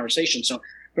starts more conversation. So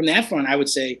from that front, I would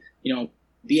say,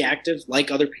 be active,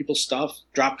 like other people's stuff,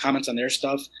 drop comments on their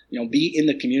stuff, be in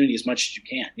the community as much as you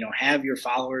can. Have your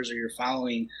followers or your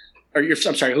following, or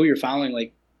who you're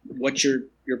following, what your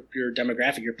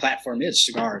demographic, your platform is.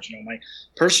 Cigars. My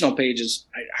personal page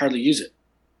I hardly use it.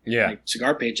 Yeah. My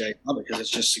cigar page, I love it because it's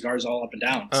just cigars all up and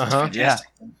down. So it's fantastic.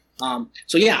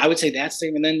 Yeah. I would say that's the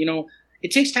thing. And then, it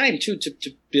takes time too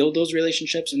to build those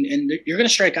relationships, and you're going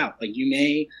to strike out. You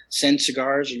may send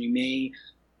cigars, or you may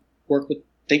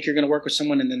think you're going to work with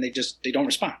someone, and then they don't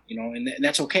respond, and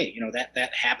that's okay.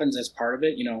 That happens as part of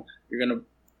it. You're going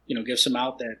to, give some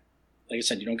out that, like I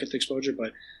said, you don't get the exposure,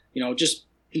 but, just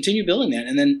continue building that.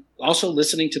 And then also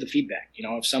listening to the feedback.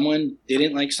 If someone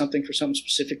didn't like something for something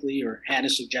specifically, or had a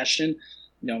suggestion,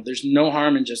 there's no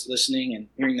harm in just listening and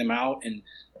hearing them out and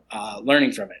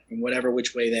learning from it in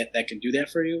which way that can do that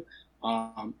for you.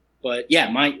 But yeah,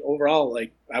 my overall,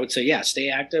 I would say, stay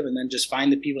active, and then just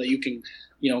find the people that you can,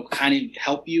 kind of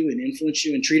help you and influence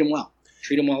you, and treat them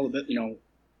well a bit,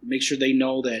 make sure they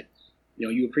know that,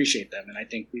 you appreciate them. And I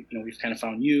think we've kind of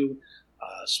found you,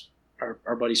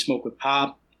 our buddy Smoke with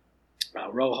Pop,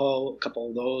 Rojo, a couple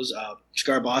of those,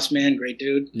 Cigar Boss Man, great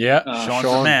dude. Yeah. Sean's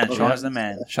the man. Sean's the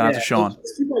man. Shout out to Sean.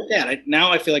 People like that.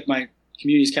 Now I feel like my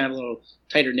community is kind of a little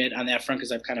tighter knit on that front,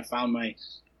 because I've kind of found my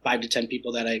 5 to 10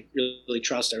 people that I really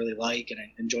trust, I really like, and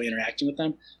I enjoy interacting with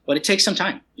them. But it takes some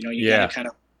time. You got to kind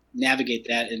of navigate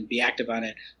that and be active on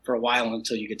it for a while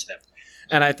until you get to that point.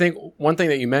 And I think one thing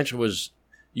that you mentioned was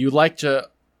you like to,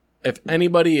 if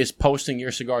anybody is posting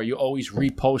your cigar, you always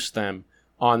repost them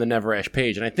on the NeverAsh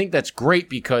page. And I think that's great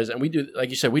because, and we do, like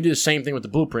you said, we do the same thing with the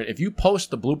blueprint. If you post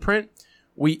the blueprint,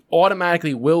 we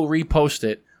automatically will repost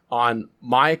it on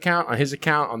my account, on his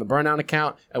account, on the Burnout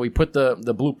account, and we put the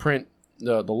blueprint,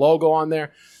 the logo on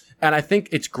there. And I think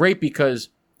it's great because,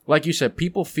 like you said,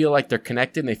 people feel like they're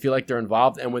connected and they feel like they're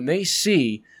involved. And when they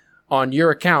see on your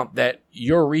account that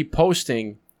you're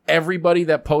reposting everybody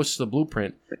that posts the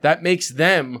blueprint, that makes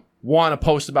them want to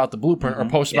post about the blueprint or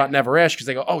post about NeverAsh, because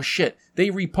they go, oh shit, they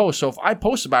repost. So if I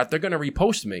post about it, they're going to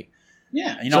repost me.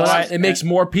 Yeah. You know what? It makes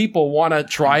more people want to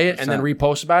try it and then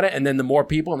repost about it, and then the more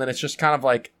people, and then it's just kind of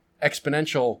like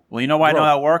exponential. Well, you know why I know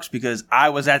that works? Because I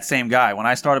was that same guy. When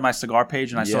I started my cigar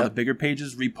page and I saw the bigger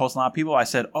pages reposting a lot of people, I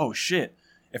said, oh shit,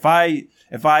 if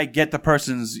I get the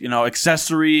person's,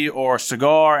 accessory or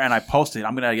cigar and I post it,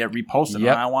 I'm going to get reposted. And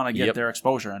I want to get their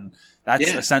exposure. And that's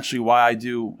essentially why I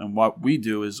do and what we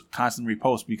do is constant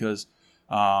repost, because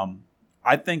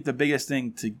I think the biggest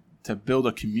thing to build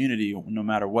a community, no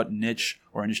matter what niche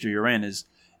or industry you're in, is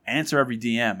answer every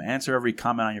DM, answer every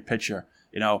comment on your picture,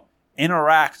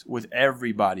 interact with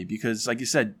everybody, because like you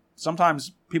said,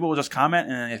 sometimes people will just comment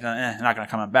and they're not going to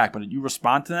comment back, but you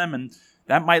respond to them and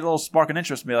that might little spark an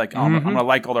interest, be like, I'm going to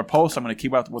like all their posts. I'm going to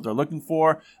keep up what they're looking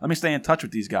for. Let me stay in touch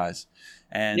with these guys.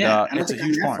 And it's a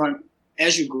huge part.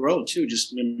 As you grow too,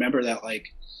 just remember that,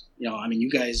 you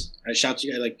guys, I shout to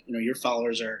you guys, your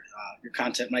followers are, your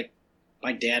content,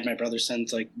 my dad, my brother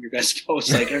sends your guys'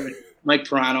 posts, Mike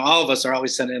Pirano, all of us are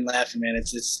always sending in laughing, man.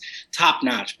 It's top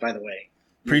notch, by the way.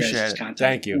 Appreciate it. Content.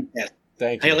 Thank you. Yeah.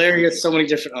 Thank you. Hilarious. So many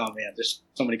different. Oh man, there's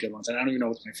so many good ones. I don't even know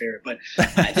what's my favorite, but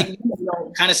I think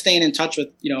kind of staying in touch with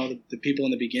the people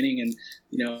in the beginning, and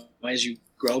as you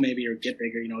grow maybe or get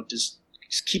bigger, just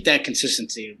keep that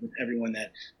consistency with everyone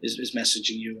that is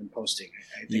messaging you and posting.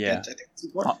 I think that's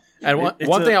important. And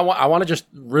one thing I want to just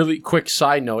really quick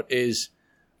side note is,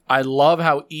 I love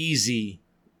how easy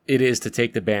it is to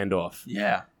take the band off.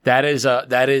 Yeah, that is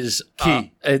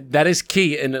key. That is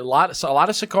key, and a lot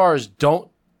of cigars don't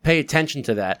pay attention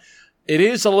to that. It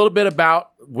is a little bit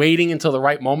about waiting until the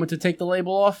right moment to take the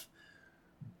label off.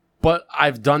 But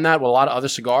I've done that with a lot of other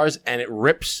cigars, and it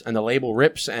rips, and the label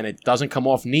rips, and it doesn't come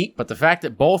off neat. But the fact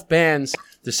that both bands,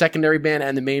 the secondary band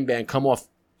and the main band, come off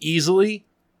easily,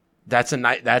 that's a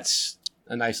nice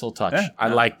little touch. Yeah. I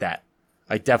like that.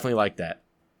 I definitely like that.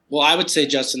 Well, I would say,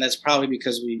 Justin, that's probably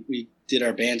because we did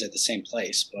our bands at the same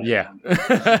place. But, yeah.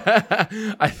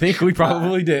 I think we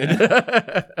probably did.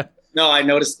 No, I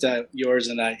noticed yours,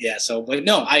 and but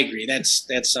no, I agree. That's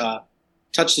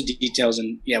touch the details,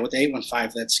 and with the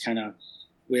 815, that's kind of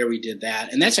where we did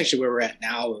that, and that's actually where we're at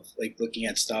now, of looking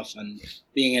at stuff and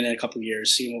being in it a couple of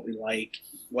years, seeing what we like,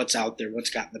 what's out there, what's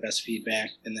gotten the best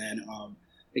feedback, and then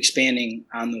expanding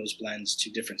on those blends to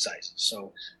different sizes.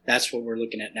 So that's what we're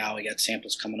looking at now. We got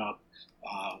samples coming up.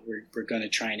 We're going to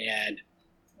try and add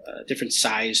different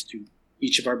size to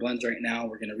each of our blends right now.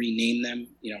 We're going to rename them.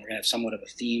 We're going to have somewhat of a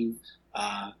theme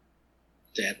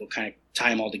that will kind of tie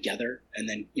them all together, and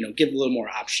then give a little more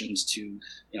options to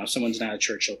if someone's not a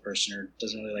Churchill person or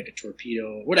doesn't really like a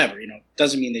Torpedo or whatever.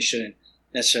 Doesn't mean they shouldn't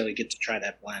necessarily get to try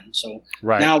that blend. So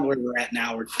now where we're at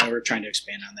now, we're trying to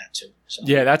expand on that too. So.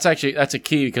 Yeah, that's a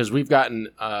key, because we've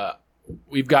gotten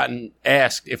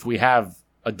asked if we have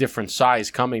a different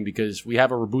size coming, because we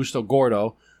have a Robusto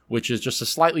Gordo, which is just a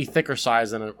slightly thicker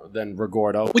size than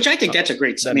Regordo. Which I think that's a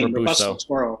great size. I mean, Robusto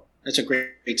Toro, that's a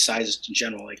great size in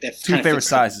general. That's two favorite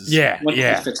sizes. Yeah.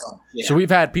 So we've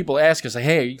had people ask us,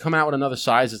 hey, are you coming out with another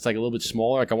size that's a little bit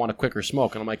smaller? I want a quicker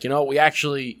smoke. And I'm like,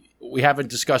 we haven't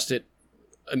discussed it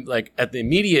at the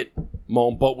immediate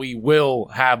moment, but we will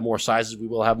have more sizes. We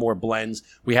will have more blends.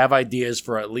 We have ideas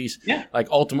for at least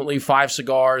ultimately 5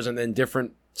 cigars and then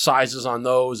different sizes on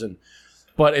those.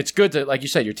 But it's good to, like you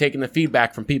said, you're taking the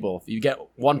feedback from people. If you get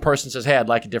one person says, hey, I'd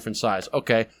like a different size.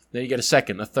 Okay. Then you get a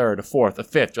second, a third, a fourth, a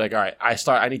fifth. You're like, all right,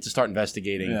 I need to start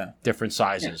investigating different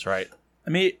sizes, right?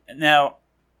 Now,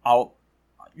 you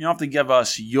don't have to give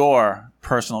us your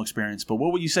personal experience, but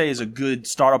what would you say is a good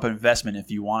startup investment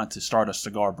if you wanted to start a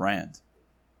cigar brand?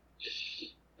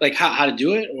 Like how to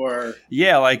do it, or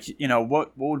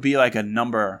what would be a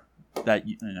number that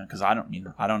because I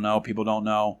don't know, people don't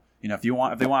know. If they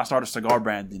want to start a cigar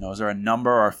brand, is there a number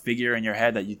or a figure in your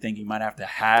head that you think you might have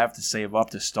to save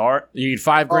up to start? You need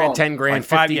 $5 grand, 10 grand,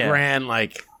 50 grand,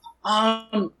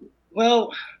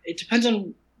 Well, it depends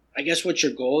on, I guess, what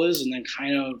your goal is, and then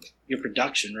kind of your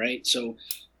production, right? So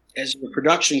as your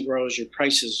production grows, your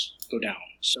prices go down.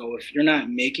 So if you're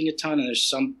not making a ton, and there's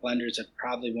some blenders that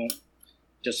probably won't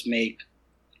just make,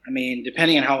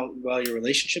 depending on how well your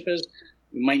relationship is,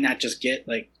 you might not just get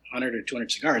 100 or 200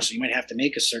 cigars, so you might have to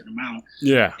make a certain amount.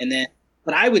 Yeah. And then,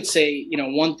 but I would say,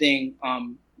 one thing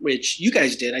which you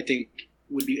guys did, I think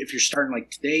would be, if you're starting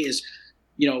today, is,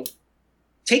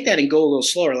 take that and go a little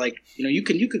slower. You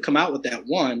could come out with that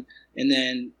one, and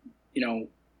then,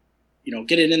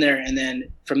 get it in there, and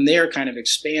then from there kind of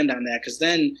expand on that, because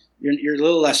then you're a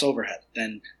little less overhead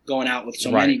than going out with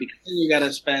so many, because then you got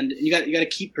to spend, you got to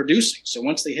keep producing. So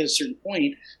once they hit a certain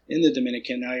point in the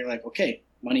Dominican, now you're like, okay,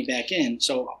 money back in.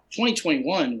 So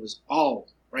 2021 was all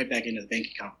right back into the bank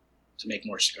account to make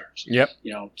more cigars. Yep.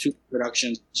 2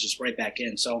 productions, just right back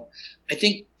in. So I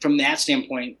think from that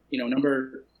standpoint,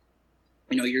 you're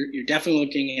definitely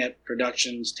looking at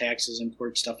productions, taxes,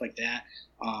 imports, stuff like that.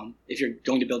 If you're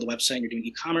going to build a website and you're doing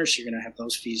e-commerce, you're going to have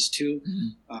those fees too.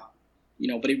 Mm-hmm.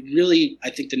 but it really, I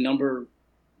think the number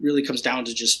really comes down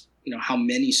to just, how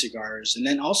many cigars. And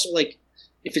then also like,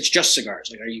 if it's just cigars,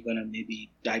 like, are you going to maybe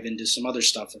dive into some other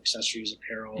stuff, accessories,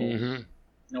 apparel,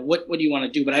 what do you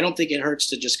want to do? But I don't think it hurts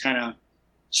to just kind of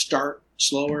start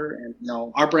slower. And,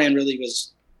 our brand really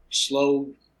was slow.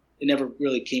 It never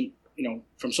really came,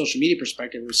 from social media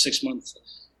perspective, it was 6 months,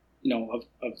 of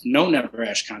no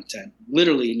NeverAsh content,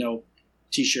 literally no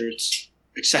t-shirts,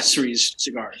 accessories,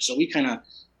 cigars. So we kind of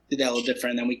did that a little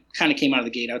different. And then we kind of came out of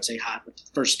the gate, I would say hot with the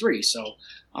first 3. So,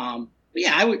 but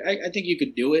yeah, I think you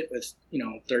could do it with,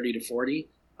 30 to 40,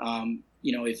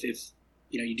 if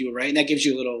you do it right. And that gives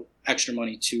you a little extra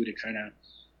money too, to kind of,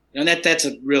 that's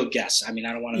a real guess. I mean,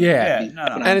 I don't want to. Yeah, no.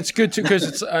 And it's good too, because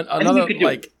it's another,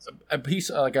 like a piece,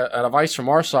 like an advice from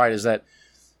our side is that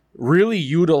really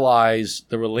utilize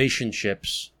the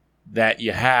relationships that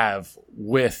you have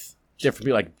with different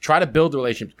people. Like, try to build the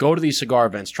relationship, go to these cigar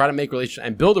events, try to make relationships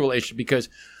and build a relationship, because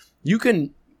you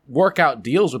can work out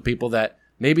deals with people that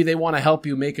maybe they want to help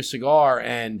you make a cigar,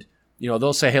 and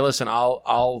they'll say, hey, listen,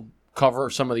 I'll cover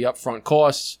some of the upfront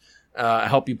costs,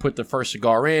 help you put the first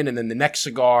cigar in, and then the next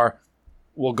cigar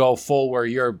will go full where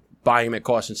you're buying them at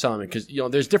cost and selling it. Because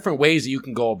there's different ways that you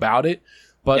can go about it.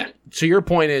 But to your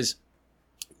point is,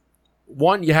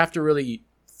 one, you have to really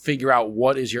figure out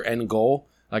what is your end goal.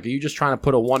 Like, are you just trying to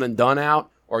put a one and done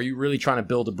out, or are you really trying to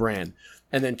build a brand?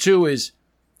 And then 2 is,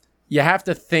 you have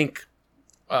to think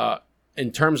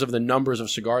in terms of the numbers of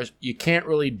cigars. You can't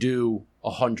really do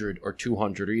 100 or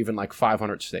 200 or even like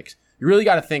 500 sticks. You really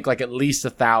got to think like at least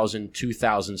 1,000,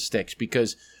 2,000 sticks,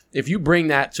 because if you bring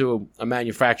that to a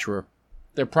manufacturer,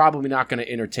 they're probably not going to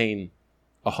entertain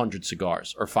 100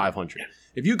 cigars or 500.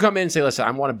 If you come in and say, listen,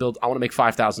 I want to make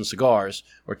 5,000 cigars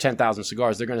or 10,000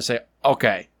 cigars, they're going to say,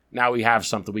 okay, now we have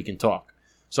something, we can talk.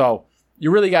 So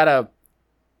you really got to,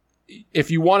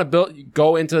 if you want to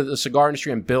go into the cigar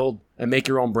industry and build and make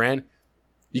your own brand,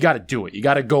 you got to do it. You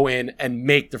got to go in and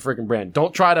make the freaking brand.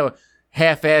 Don't try to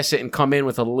half-ass it and come in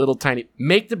with a little tiny,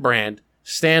 make the brand,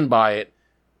 stand by it,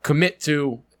 commit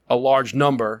to a large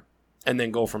number, and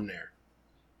then go from there.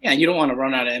 Yeah, and you don't want to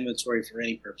run out of inventory for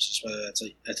any purposes, whether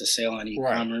that's a sale on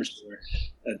e-commerce or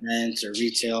events or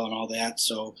retail and all that.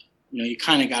 So, you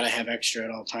kind of got to have extra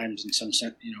at all times in some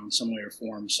sense, in some way or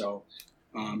form. So,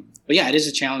 but yeah, it is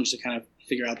a challenge to kind of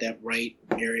figure out that right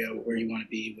area where you want to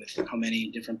be with how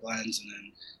many different blends,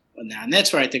 and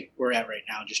that's where I think we're at right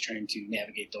now, just trying to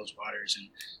navigate those waters and,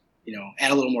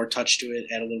 add a little more touch to it,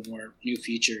 add a little more new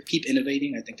feature, keep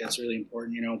innovating. I think that's really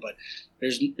important, but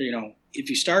there's, if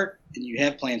you start and you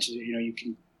have plans, you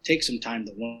can take some time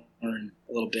to learn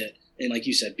a little bit. And like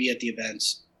you said, be at the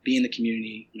events, be in the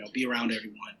community, be around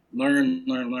everyone,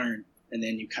 learn. And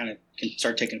then you kind of can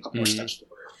start taking a couple more steps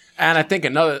forward. And I think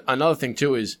another thing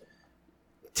too is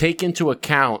take into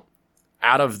account,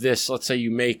 out of this, let's say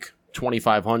you make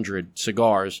 2,500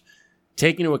 cigars,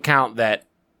 take into account that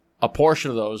a portion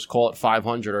of those, call it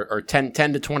 500 or 10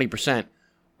 to 20%,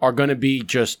 are going to be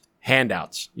just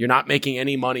handouts. You're not making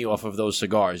any money off of those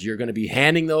cigars. You're going to be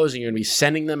handing those, and you're going to be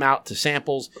sending them out to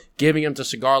samples, giving them to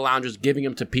cigar lounges, giving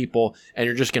them to people, and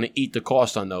you're just going to eat the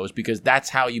cost on those, because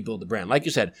that's how you build the brand. Like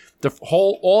you said,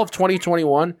 all of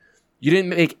 2021, you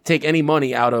didn't take any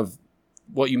money out of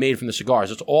what you made from the cigars.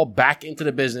 It's all back into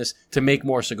the business to make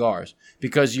more cigars,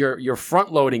 because you're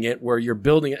front loading it where you're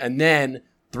building it, and then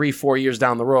 3-4 years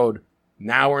down the road,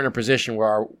 now we're in a position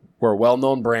where we're a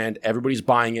well-known brand, everybody's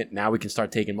buying it, now we can start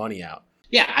taking money out.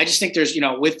 Yeah, I just think there's,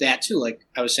 with that too, like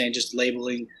I was saying, just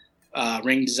labeling,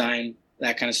 ring design,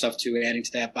 that kind of stuff too, adding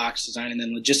to that box design, and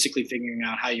then logistically figuring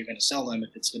out how you're going to sell them,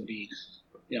 if it's going to be,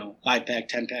 5-pack,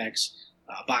 10-packs,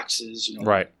 boxes,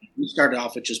 Right. We started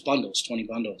off with just bundles, 20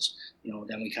 bundles,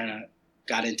 then we kind of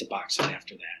got into boxes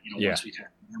after that, once we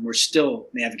and we're still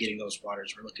navigating those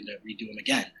waters. We're looking to redo them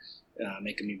again,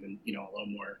 make them even, a little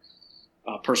more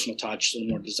personal touch, a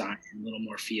little more design, a little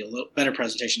more feel, a little better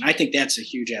presentation. I think that's a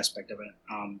huge aspect of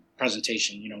it,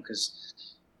 presentation, because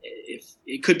if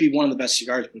it could be one of the best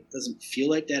cigars, but it doesn't feel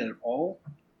like that at all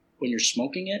when you're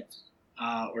smoking it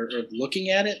or looking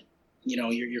at it,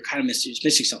 you're kind of missing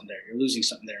something there. You're losing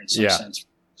something there in some sense from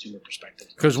a consumer perspective.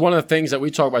 Because one of the things that we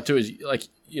talk about too is, like,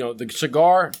 the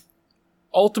cigar,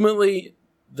 ultimately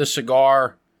the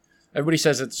cigar, everybody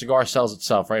says that the cigar sells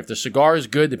itself, right? If the cigar is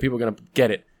good, the people are going to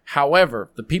get it. However,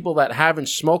 the people that haven't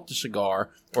smoked a cigar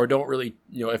or don't really,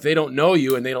 if they don't know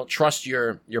you and they don't trust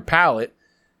your palate,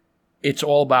 it's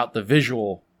all about the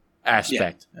visual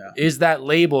aspect. Yeah. Is that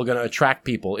label going to attract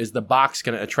people? Is the box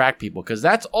going to attract people? Because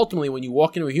that's ultimately, when you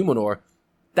walk into a humidor,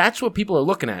 that's what people are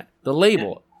looking at, the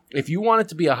label. If you want it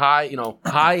to be a high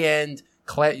end,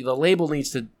 the label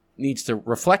needs to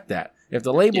reflect that. If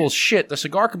the label's shit, the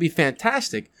cigar could be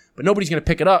fantastic, but nobody's going to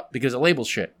pick it up because the label's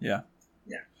shit. Yeah.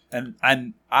 And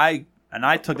I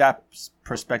took that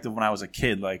perspective when I was a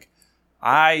kid. Like,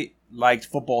 I liked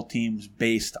football teams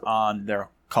based on their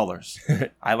colors.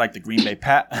 I like the Green Bay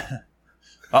Uh-oh.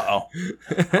 I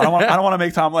don't want to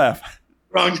make Tom laugh.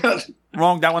 Wrong. That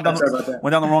went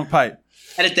down the wrong pipe.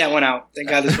 Edit that one out. Thank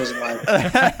God this wasn't live. We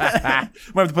have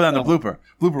to put that on the blooper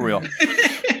reel.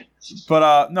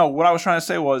 But no, what I was trying to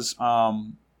say was,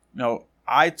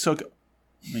 I took,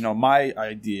 my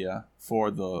idea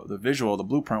for the visual, the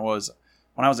blueprint was,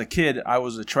 when I was a kid, I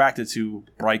was attracted to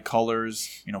bright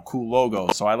colors, cool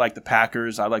logos. So I like the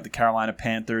Packers, I like the Carolina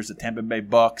Panthers, the Tampa Bay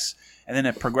Bucks, and then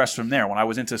it progressed from there. When I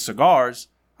was into cigars,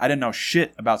 I didn't know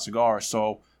shit about cigars.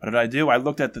 So what did I do? I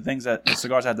looked at the things that the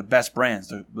cigars had the best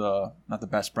brands, not the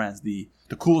best brands, the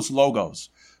coolest logos.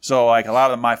 So like a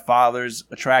lot of my fathers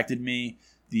attracted me.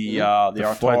 The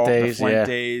Arturo, the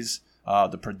Fuentes,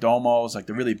 the Perdomos, like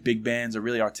the really big bands, the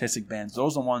really artistic bands.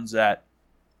 Those are the ones that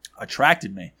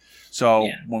attracted me. So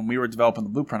when we were developing the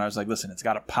blueprint, I was like, listen, it's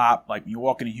got to pop. Like you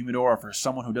walk in a humidor for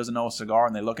someone who doesn't know a cigar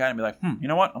and they look at it and be like, you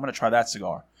know what? I'm going to try that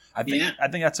cigar. I think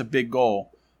that's a big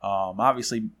goal.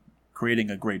 Obviously creating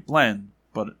a great blend,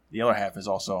 but the other half is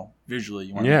also visually,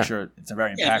 you want to make sure it's a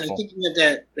very impactful. I think you have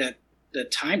that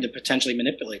time to potentially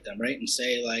manipulate them, right? And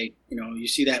say like, you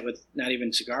see that with not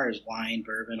even cigars, wine,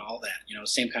 bourbon, all that,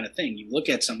 same kind of thing. You look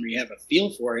at something, you have a feel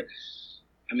for it.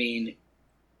 I mean,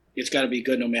 it's got to be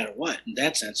good no matter what in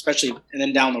that sense, especially. And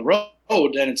then down the road,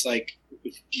 then it's like,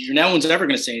 no one's ever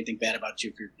going to say anything bad about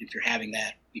you if you're having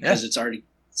that because it's already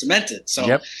cemented.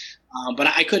 So, but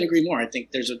I couldn't agree more. I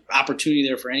think there's an opportunity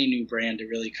there for any new brand to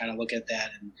really kind of look at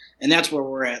that. And that's where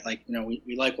we're at. Like,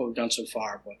 we like what we've done so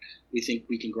far, but we think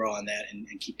we can grow on that and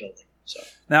keep building. So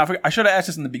now I should have asked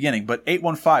this in the beginning, but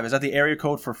 815, is that the area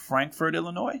code for Frankfort,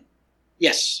 Illinois?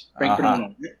 Yes. Frankfort,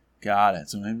 Illinois. Got it.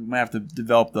 So maybe we might have to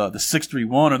develop the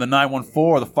 631 or the 914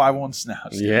 or the 51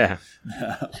 snaps. Yeah.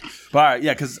 But all right,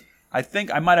 because I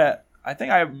think I might have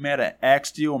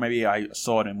asked you, or maybe I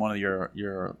saw it in one of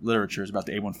your literatures about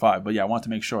the 815. But I wanted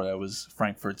to make sure that was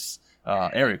Frankfurt's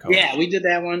area code. Yeah, we did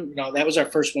that one. That was our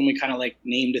first one. We kind of like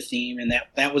named a theme, and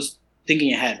that was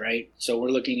thinking ahead, right? So we're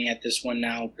looking at this one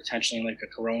now, potentially like a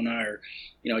Corona or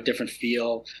a different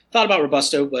feel. Thought about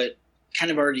Robusto, but kind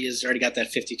of already got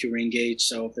that 52 ring gauge.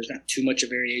 So if there's not too much of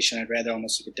variation, I'd rather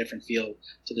almost like a different feel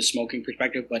to the smoking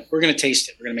perspective. But we're going to taste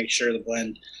it. We're going to make sure the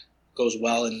blend goes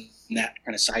well in that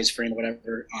kind of size frame or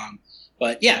whatever.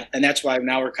 And that's why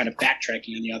now we're kind of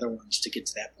backtracking on the other ones to get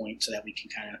to that point so that we can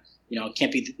kind of, it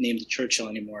can't be named the Churchill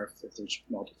anymore if there's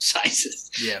multiple sizes.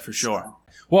 Yeah, for sure. So.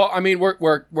 Well, I mean,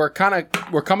 we're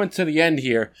coming to the end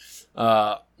here.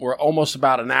 We're almost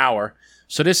about an hour.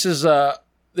 So this is the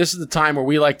time where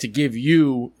we like to give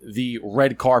you the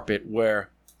red carpet where,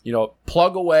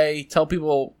 plug away, tell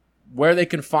people where they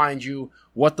can find you,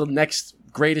 what the next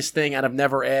greatest thing out of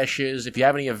NeverAsh is. If you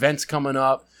have any events coming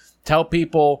up, tell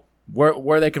people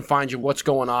where they can find you, what's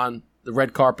going on. The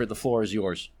red carpet, the floor is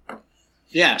yours.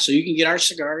 Yeah, so you can get our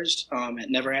cigars at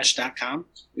NeverAsh.com.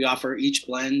 We offer each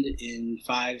blend in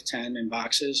 5, 10, and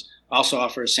boxes. Also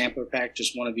offer a sampler pack,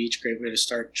 just one of each. Great way to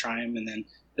start, try them, and then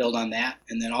build on that.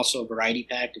 And then also a variety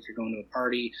pack. If you're going to a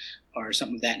party or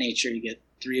something of that nature, you get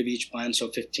 3 of each blend, so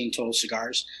 15 total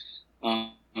cigars.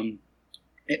 NeverAsh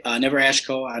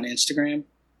Co. on Instagram.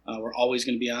 We're always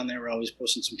going to be on there. We're always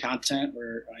posting some content.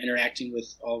 We're interacting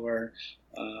with all of our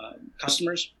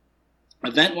customers.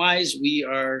 Event-wise, we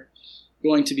are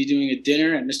going to be doing a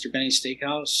dinner at Mr. Benny's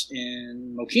Steakhouse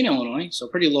in Mokina, Illinois. So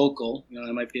pretty local.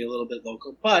 It might be a little bit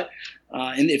local. But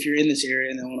and if you're in this area,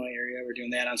 in the Illinois area, we're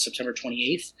doing that on September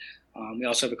 28th. We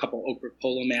also have a couple Oakbrook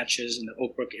polo matches in the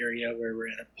Oakbrook area where we're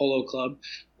at a polo club,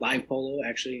 live polo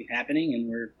actually happening, and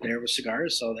we're there with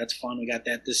cigars. So that's fun. We got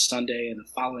that this Sunday and the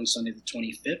following Sunday, the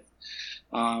 25th.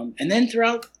 And then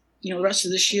throughout, the rest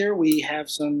of this year, we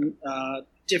have some a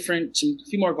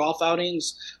few more golf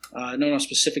outings. No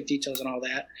specific details on all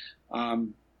that.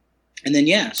 And then,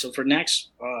 so for next,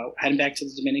 heading back to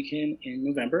the Dominican in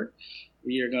November,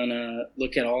 we are going to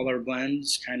look at all our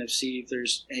blends, kind of see if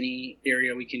there's any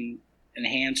area we can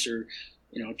enhance or,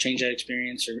 change that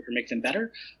experience or make them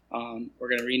better. We're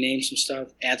going to rename some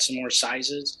stuff, add some more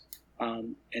sizes,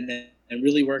 and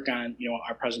really work on,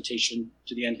 our presentation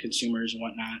to the end consumers and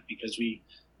whatnot, because we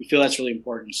feel that's really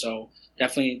important. So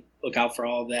definitely look out for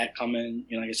all of that coming,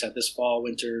 like I said, this fall,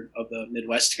 winter of the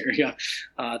Midwest area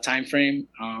time frame.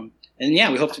 And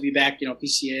we hope to be back,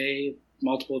 PCA,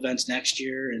 multiple events next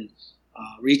year, and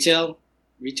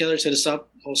retailers hit us up,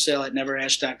 wholesale at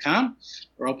neverash.com.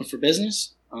 We're open for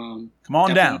business. Come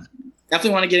on down.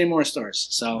 Definitely want to get in more stores.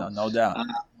 So no doubt.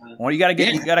 Well, you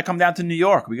gotta come down to New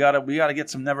York. We gotta get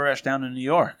some NeverAsh down in New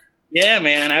York. Yeah,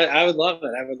 man, I would love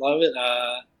it. I would love it.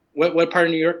 What part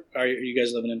of New York are you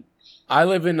guys living in? I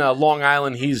live in Long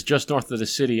Island. He's just north of the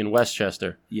city in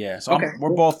Westchester. Yeah, so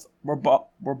we're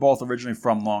both originally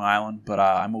from Long Island, but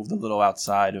I moved a little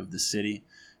outside of the city.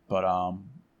 But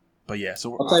yeah,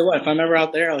 so I'll tell you what. If I'm ever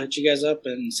out there, I'll hit you guys up,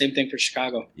 and same thing for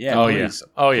Chicago. Yeah.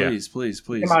 Please.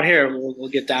 Come out here. We'll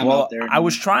get down out there. I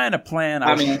was trying to plan.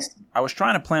 I was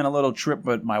trying to plan a little trip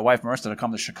with my wife Marissa to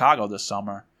come to Chicago this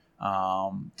summer,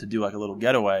 to do like a little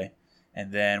getaway. And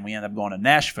then we ended up going to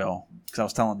Nashville because I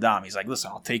was telling Dom, he's like,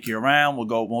 "Listen, I'll take you around. We'll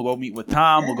go meet with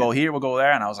Tom. We'll go here. We'll go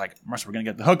there." And I was like, "Marissa, we're gonna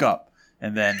get the hookup."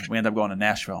 And then we ended up going to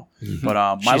Nashville.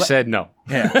 But she said no.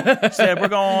 Yeah, said we're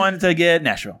going to get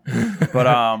Nashville.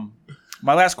 But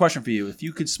my last question for you: if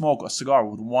you could smoke a cigar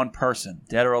with one person,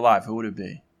 dead or alive, who would it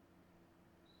be?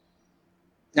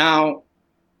 Now,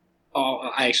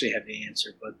 I actually have the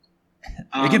answer, but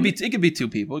it could be two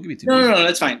people. It could be two. No,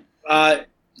 that's fine.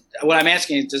 What I'm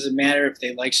asking is, does it matter if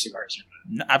they like cigars or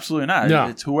not? No, absolutely not. No.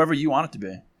 It's whoever you want it to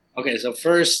be. Okay, so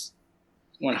first,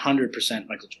 100%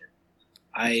 Michael Jordan.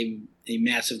 I'm a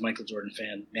massive Michael Jordan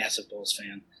fan, massive Bulls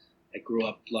fan. I grew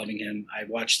up loving him. I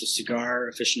watched the Cigar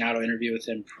Aficionado interview with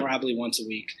him probably once a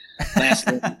week. Last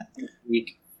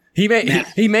week. He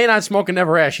may not smoke a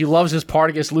NeverAsh. He loves his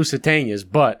Partagas Lusitanas,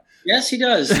 but... Yes, he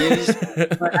does.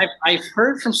 I've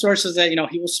heard from sources that,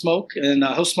 he will smoke, and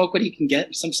he'll smoke what he can get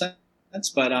in some sense.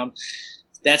 But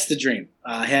that's the dream.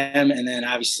 Him, and then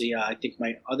obviously I think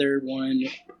my other one,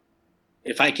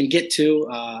 if I can get to,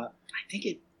 I think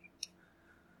it.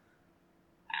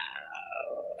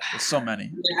 There's so many.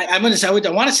 I want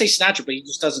to say Sinatra, but he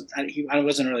just doesn't. I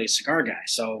wasn't really a cigar guy,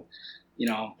 so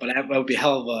But it would be a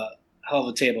hell of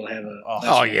a table to have a.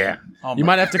 Oh yeah. You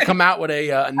might have to come out with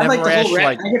a NeverAsh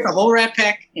I get the whole Rat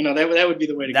Pack. That would be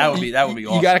the way to go. That would be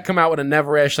awesome. You got to come out with a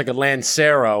NeverAsh like a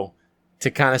Lancero. To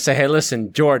kind of say, hey,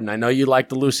 listen, Jordan, I know you like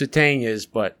the Lusitanas,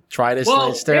 but try this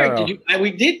Lancero.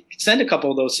 We did send a couple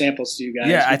of those samples to you guys.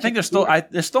 Yeah, I think they're still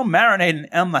marinating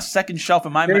on the second shelf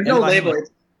in my. There's no label.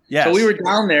 Yeah. So we were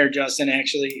down there, Justin,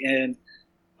 actually, and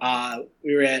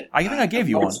we were at. I think I gave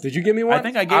you one. Did you give me one? I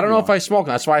think I gave. I don't know if I smoked.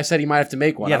 That's why I said he might have to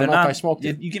make one. Yeah, I don't know if I smoked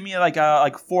it. You give me like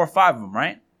 4 or 5 of them,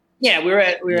 right? Yeah, we were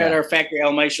at our factory,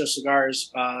 El Maestro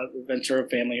Cigars, the Ventura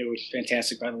family, who was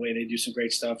fantastic, by the way. They do some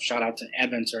great stuff. Shout out to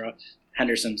Ed Ventura,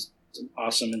 Henderson's.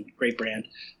 Awesome and great brand.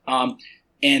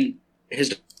 And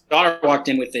his daughter walked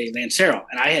in with a Lancero,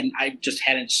 and I just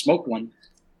hadn't smoked one.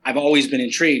 I've always been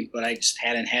intrigued, but I just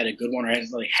hadn't had a good one, or I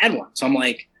hadn't really had one. So I'm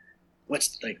like,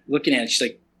 looking at it. She's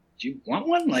like, do you want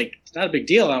one? Like, it's not a big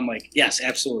deal. I'm like, yes,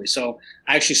 absolutely. So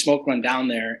I actually smoked one down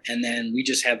there, and then we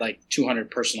just had 200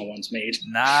 personal ones made.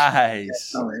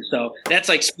 Nice. So that's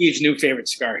Steve's new favorite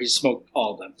cigar. He's smoked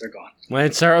all of them. They're gone.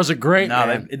 Lanceros are great.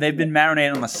 No, they've been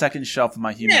marinated on the second shelf of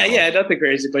my humidor. Yeah, nothing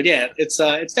crazy, but yeah, it's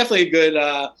definitely a good,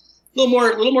 little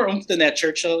more oomph than that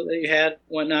Churchill that you had,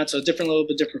 whatnot. So little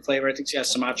bit different flavor. I think it's got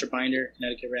Sumatra binder,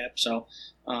 Connecticut wrap. So.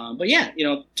 But yeah,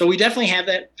 so we definitely have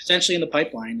that potentially in the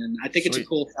pipeline, and I think it's a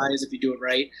cool size if you do it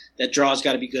right. That draw's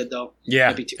got to be good though.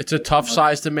 Yeah, it's a tough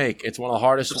size to make. It's one of the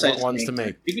hardest ones to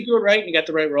make. If you can do it right and you got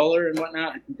the right roller and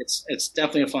whatnot, I think it's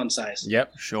definitely a fun size.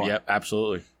 Yep, sure. Yep,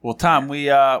 absolutely. Well, Tom, we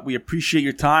appreciate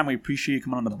your time. We appreciate you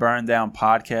coming on the Burn Down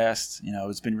podcast.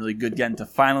 It's been really good getting to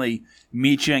finally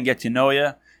meet you and get to know you,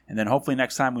 and then hopefully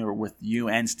next time we were with you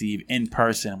and Steve in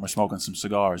person and we're smoking some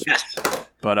cigars. Yes.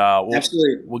 But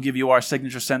we'll give you our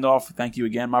signature send-off. Thank you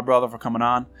again, my brother, for coming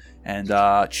on. And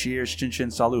cheers, chin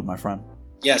chin, salute, my friend.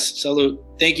 Yes, salute.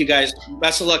 Thank you, guys.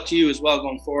 Best of luck to you as well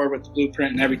going forward with the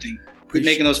blueprint and everything. Keep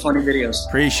making those funny videos.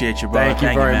 Appreciate you, brother.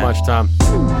 Thank you very much,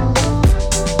 Tom.